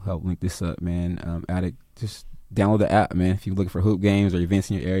 who helped link this up, man. Attic, just download the app, man. If you're looking for hoop games or events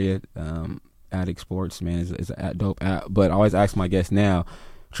in your area, Attic Sports, man, is a dope app. But I always ask my guests now,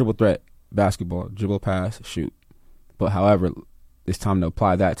 triple threat, basketball, dribble, pass, shoot. But however, it's time to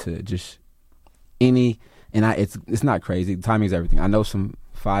apply that to just any, and it's not crazy. Timing is everything. I know some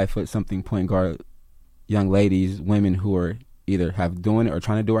 5-foot-something point guard young ladies, women who are either have doing it or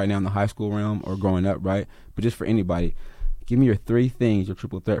trying to do it right now in the high school realm or growing up, right? But just for anybody, give me your 3 things, your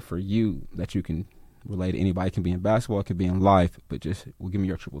triple threat for you that you can relate to anybody. It can be in basketball, it can be in life, but just give me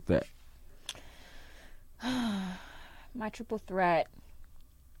your triple threat. My triple threat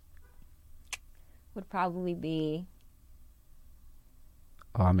would probably be...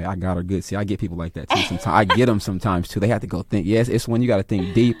 Oh, I mean, I got her good. See, I get people like that too sometimes. I get them sometimes too. They have to go think. Yes, it's when you got to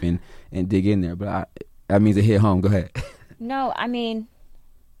think deep and dig in there. But that means it hit home. Go ahead. No, I mean,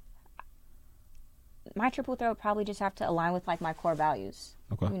 my triple threat would probably just have to align with, like, my core values.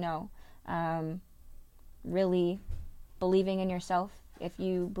 Okay. You know, really believing in yourself. If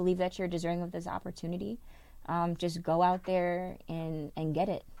you believe that you're deserving of this opportunity, just go out there and get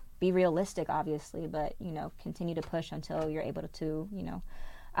it. Be realistic, obviously, but, you know, continue to push until you're able to, you know,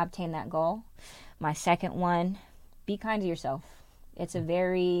 obtain that goal. My second one, be kind to yourself. It's a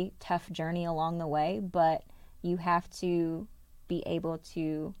very tough journey along the way, but you have to be able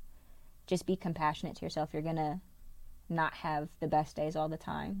to just be compassionate to yourself. You're going to not have the best days all the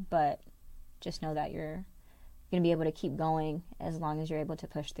time, but just know that you're going to be able to keep going as long as you're able to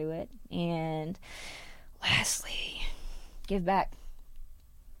push through it. And lastly, give back.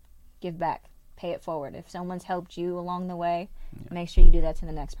 Give back. Pay it forward. If someone's helped you along the way, make sure you do that to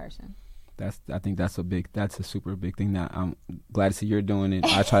the next person. I think that's a super big thing that I'm glad to see you're doing it.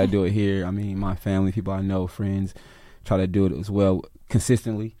 I try to do it here. I mean, my family, people I know, friends, try to do it as well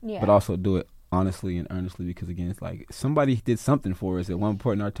consistently, but also do it honestly and earnestly, because again, it's like somebody did something for us at one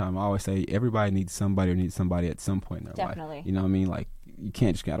point in our time. I always say everybody needs somebody or needs somebody at some point in their life. You know what I mean? Like, you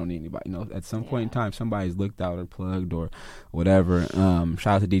can't just, I don't need anybody. You know, at some point in time, somebody's looked out or plugged or whatever. Shout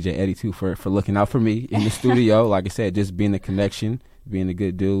out to DJ Eddie too for looking out for me in the studio. Like I said, just being a connection, being a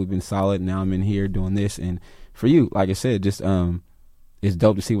good dude. We've been solid. Now I'm in here doing this, and for you, like I said, just it's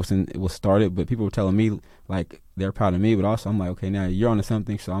dope to see what's started. But people were telling me like they're proud of me, but also I'm like, okay, now you're onto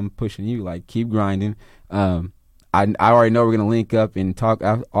something, so I'm pushing you. Like, keep grinding. I already know we're gonna link up and talk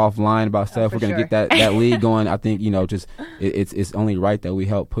offline about stuff. We're gonna get that league going. I think, you know, just it's only right that we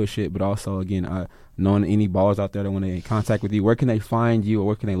help push it. But also, again, knowing any ballers out there that want to get in contact with you, where can they find you or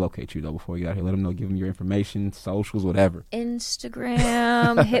where can they locate you though before you get out here? Let them know, give them your information, socials, whatever.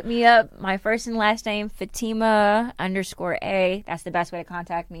 Instagram, hit me up. My first and last name, Faatimah _A. That's the best way to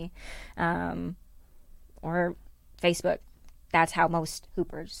contact me. Or Facebook. That's how most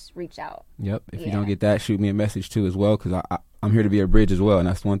hoopers reach out. Yep. If you don't get that, shoot me a message too as well, because I'm here to be a bridge as well. And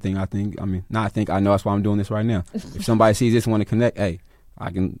that's one thing I know that's why I'm doing this right now. If somebody sees this and want to connect, hey,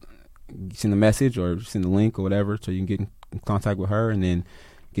 I can send a message or send a link or whatever so you can get in contact with her and then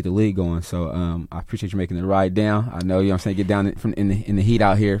get the league going. So I appreciate you making the ride down. I know, you know what I'm saying, get down in the heat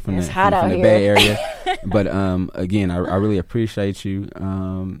out here from the Bay Area. But again, I really appreciate you.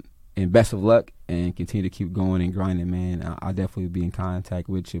 And best of luck, and continue to keep going and grinding, man. I'll definitely be in contact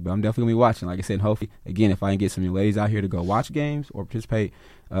with you, but I'm definitely going to be watching. Like I said, hopefully, again, if I can get some of you ladies out here to go watch games or participate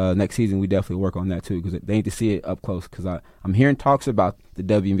next season, we definitely work on that too, because they need to see it up close, because I'm hearing talks about the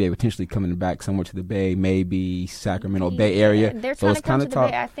WNBA potentially coming back somewhere to the Bay, maybe Sacramento Bay Area. They're trying to come to the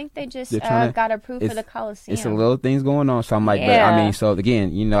Bay. I think they just got approved for the Coliseum. It's a little things going on, so I'm like, but I mean, so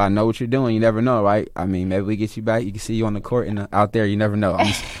again, you know, I know what you're doing. You never know, right? I mean, maybe we get you back. You can see you on the court and out there. You never know.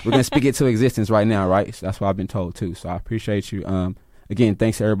 We're gonna speak it to existence right now, right? So that's what I've been told too. So I appreciate you. Again,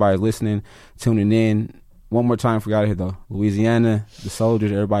 thanks to everybody listening, tuning in. One more time, forgot it though. Louisiana, the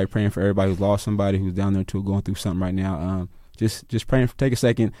soldiers, everybody praying for everybody who's lost somebody, who's down there too, going through something right now. Just praying. Take a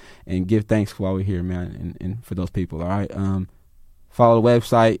second and give thanks while we're here, man, and for those people. All right. Follow the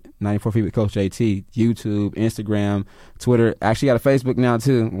website 94 Feet with Coach JT, YouTube, Instagram, Twitter. Actually got a Facebook now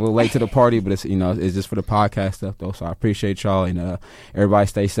too. A little late to the party, but it's just for the podcast stuff though. So I appreciate y'all, and everybody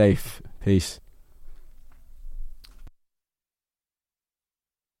stay safe. Peace.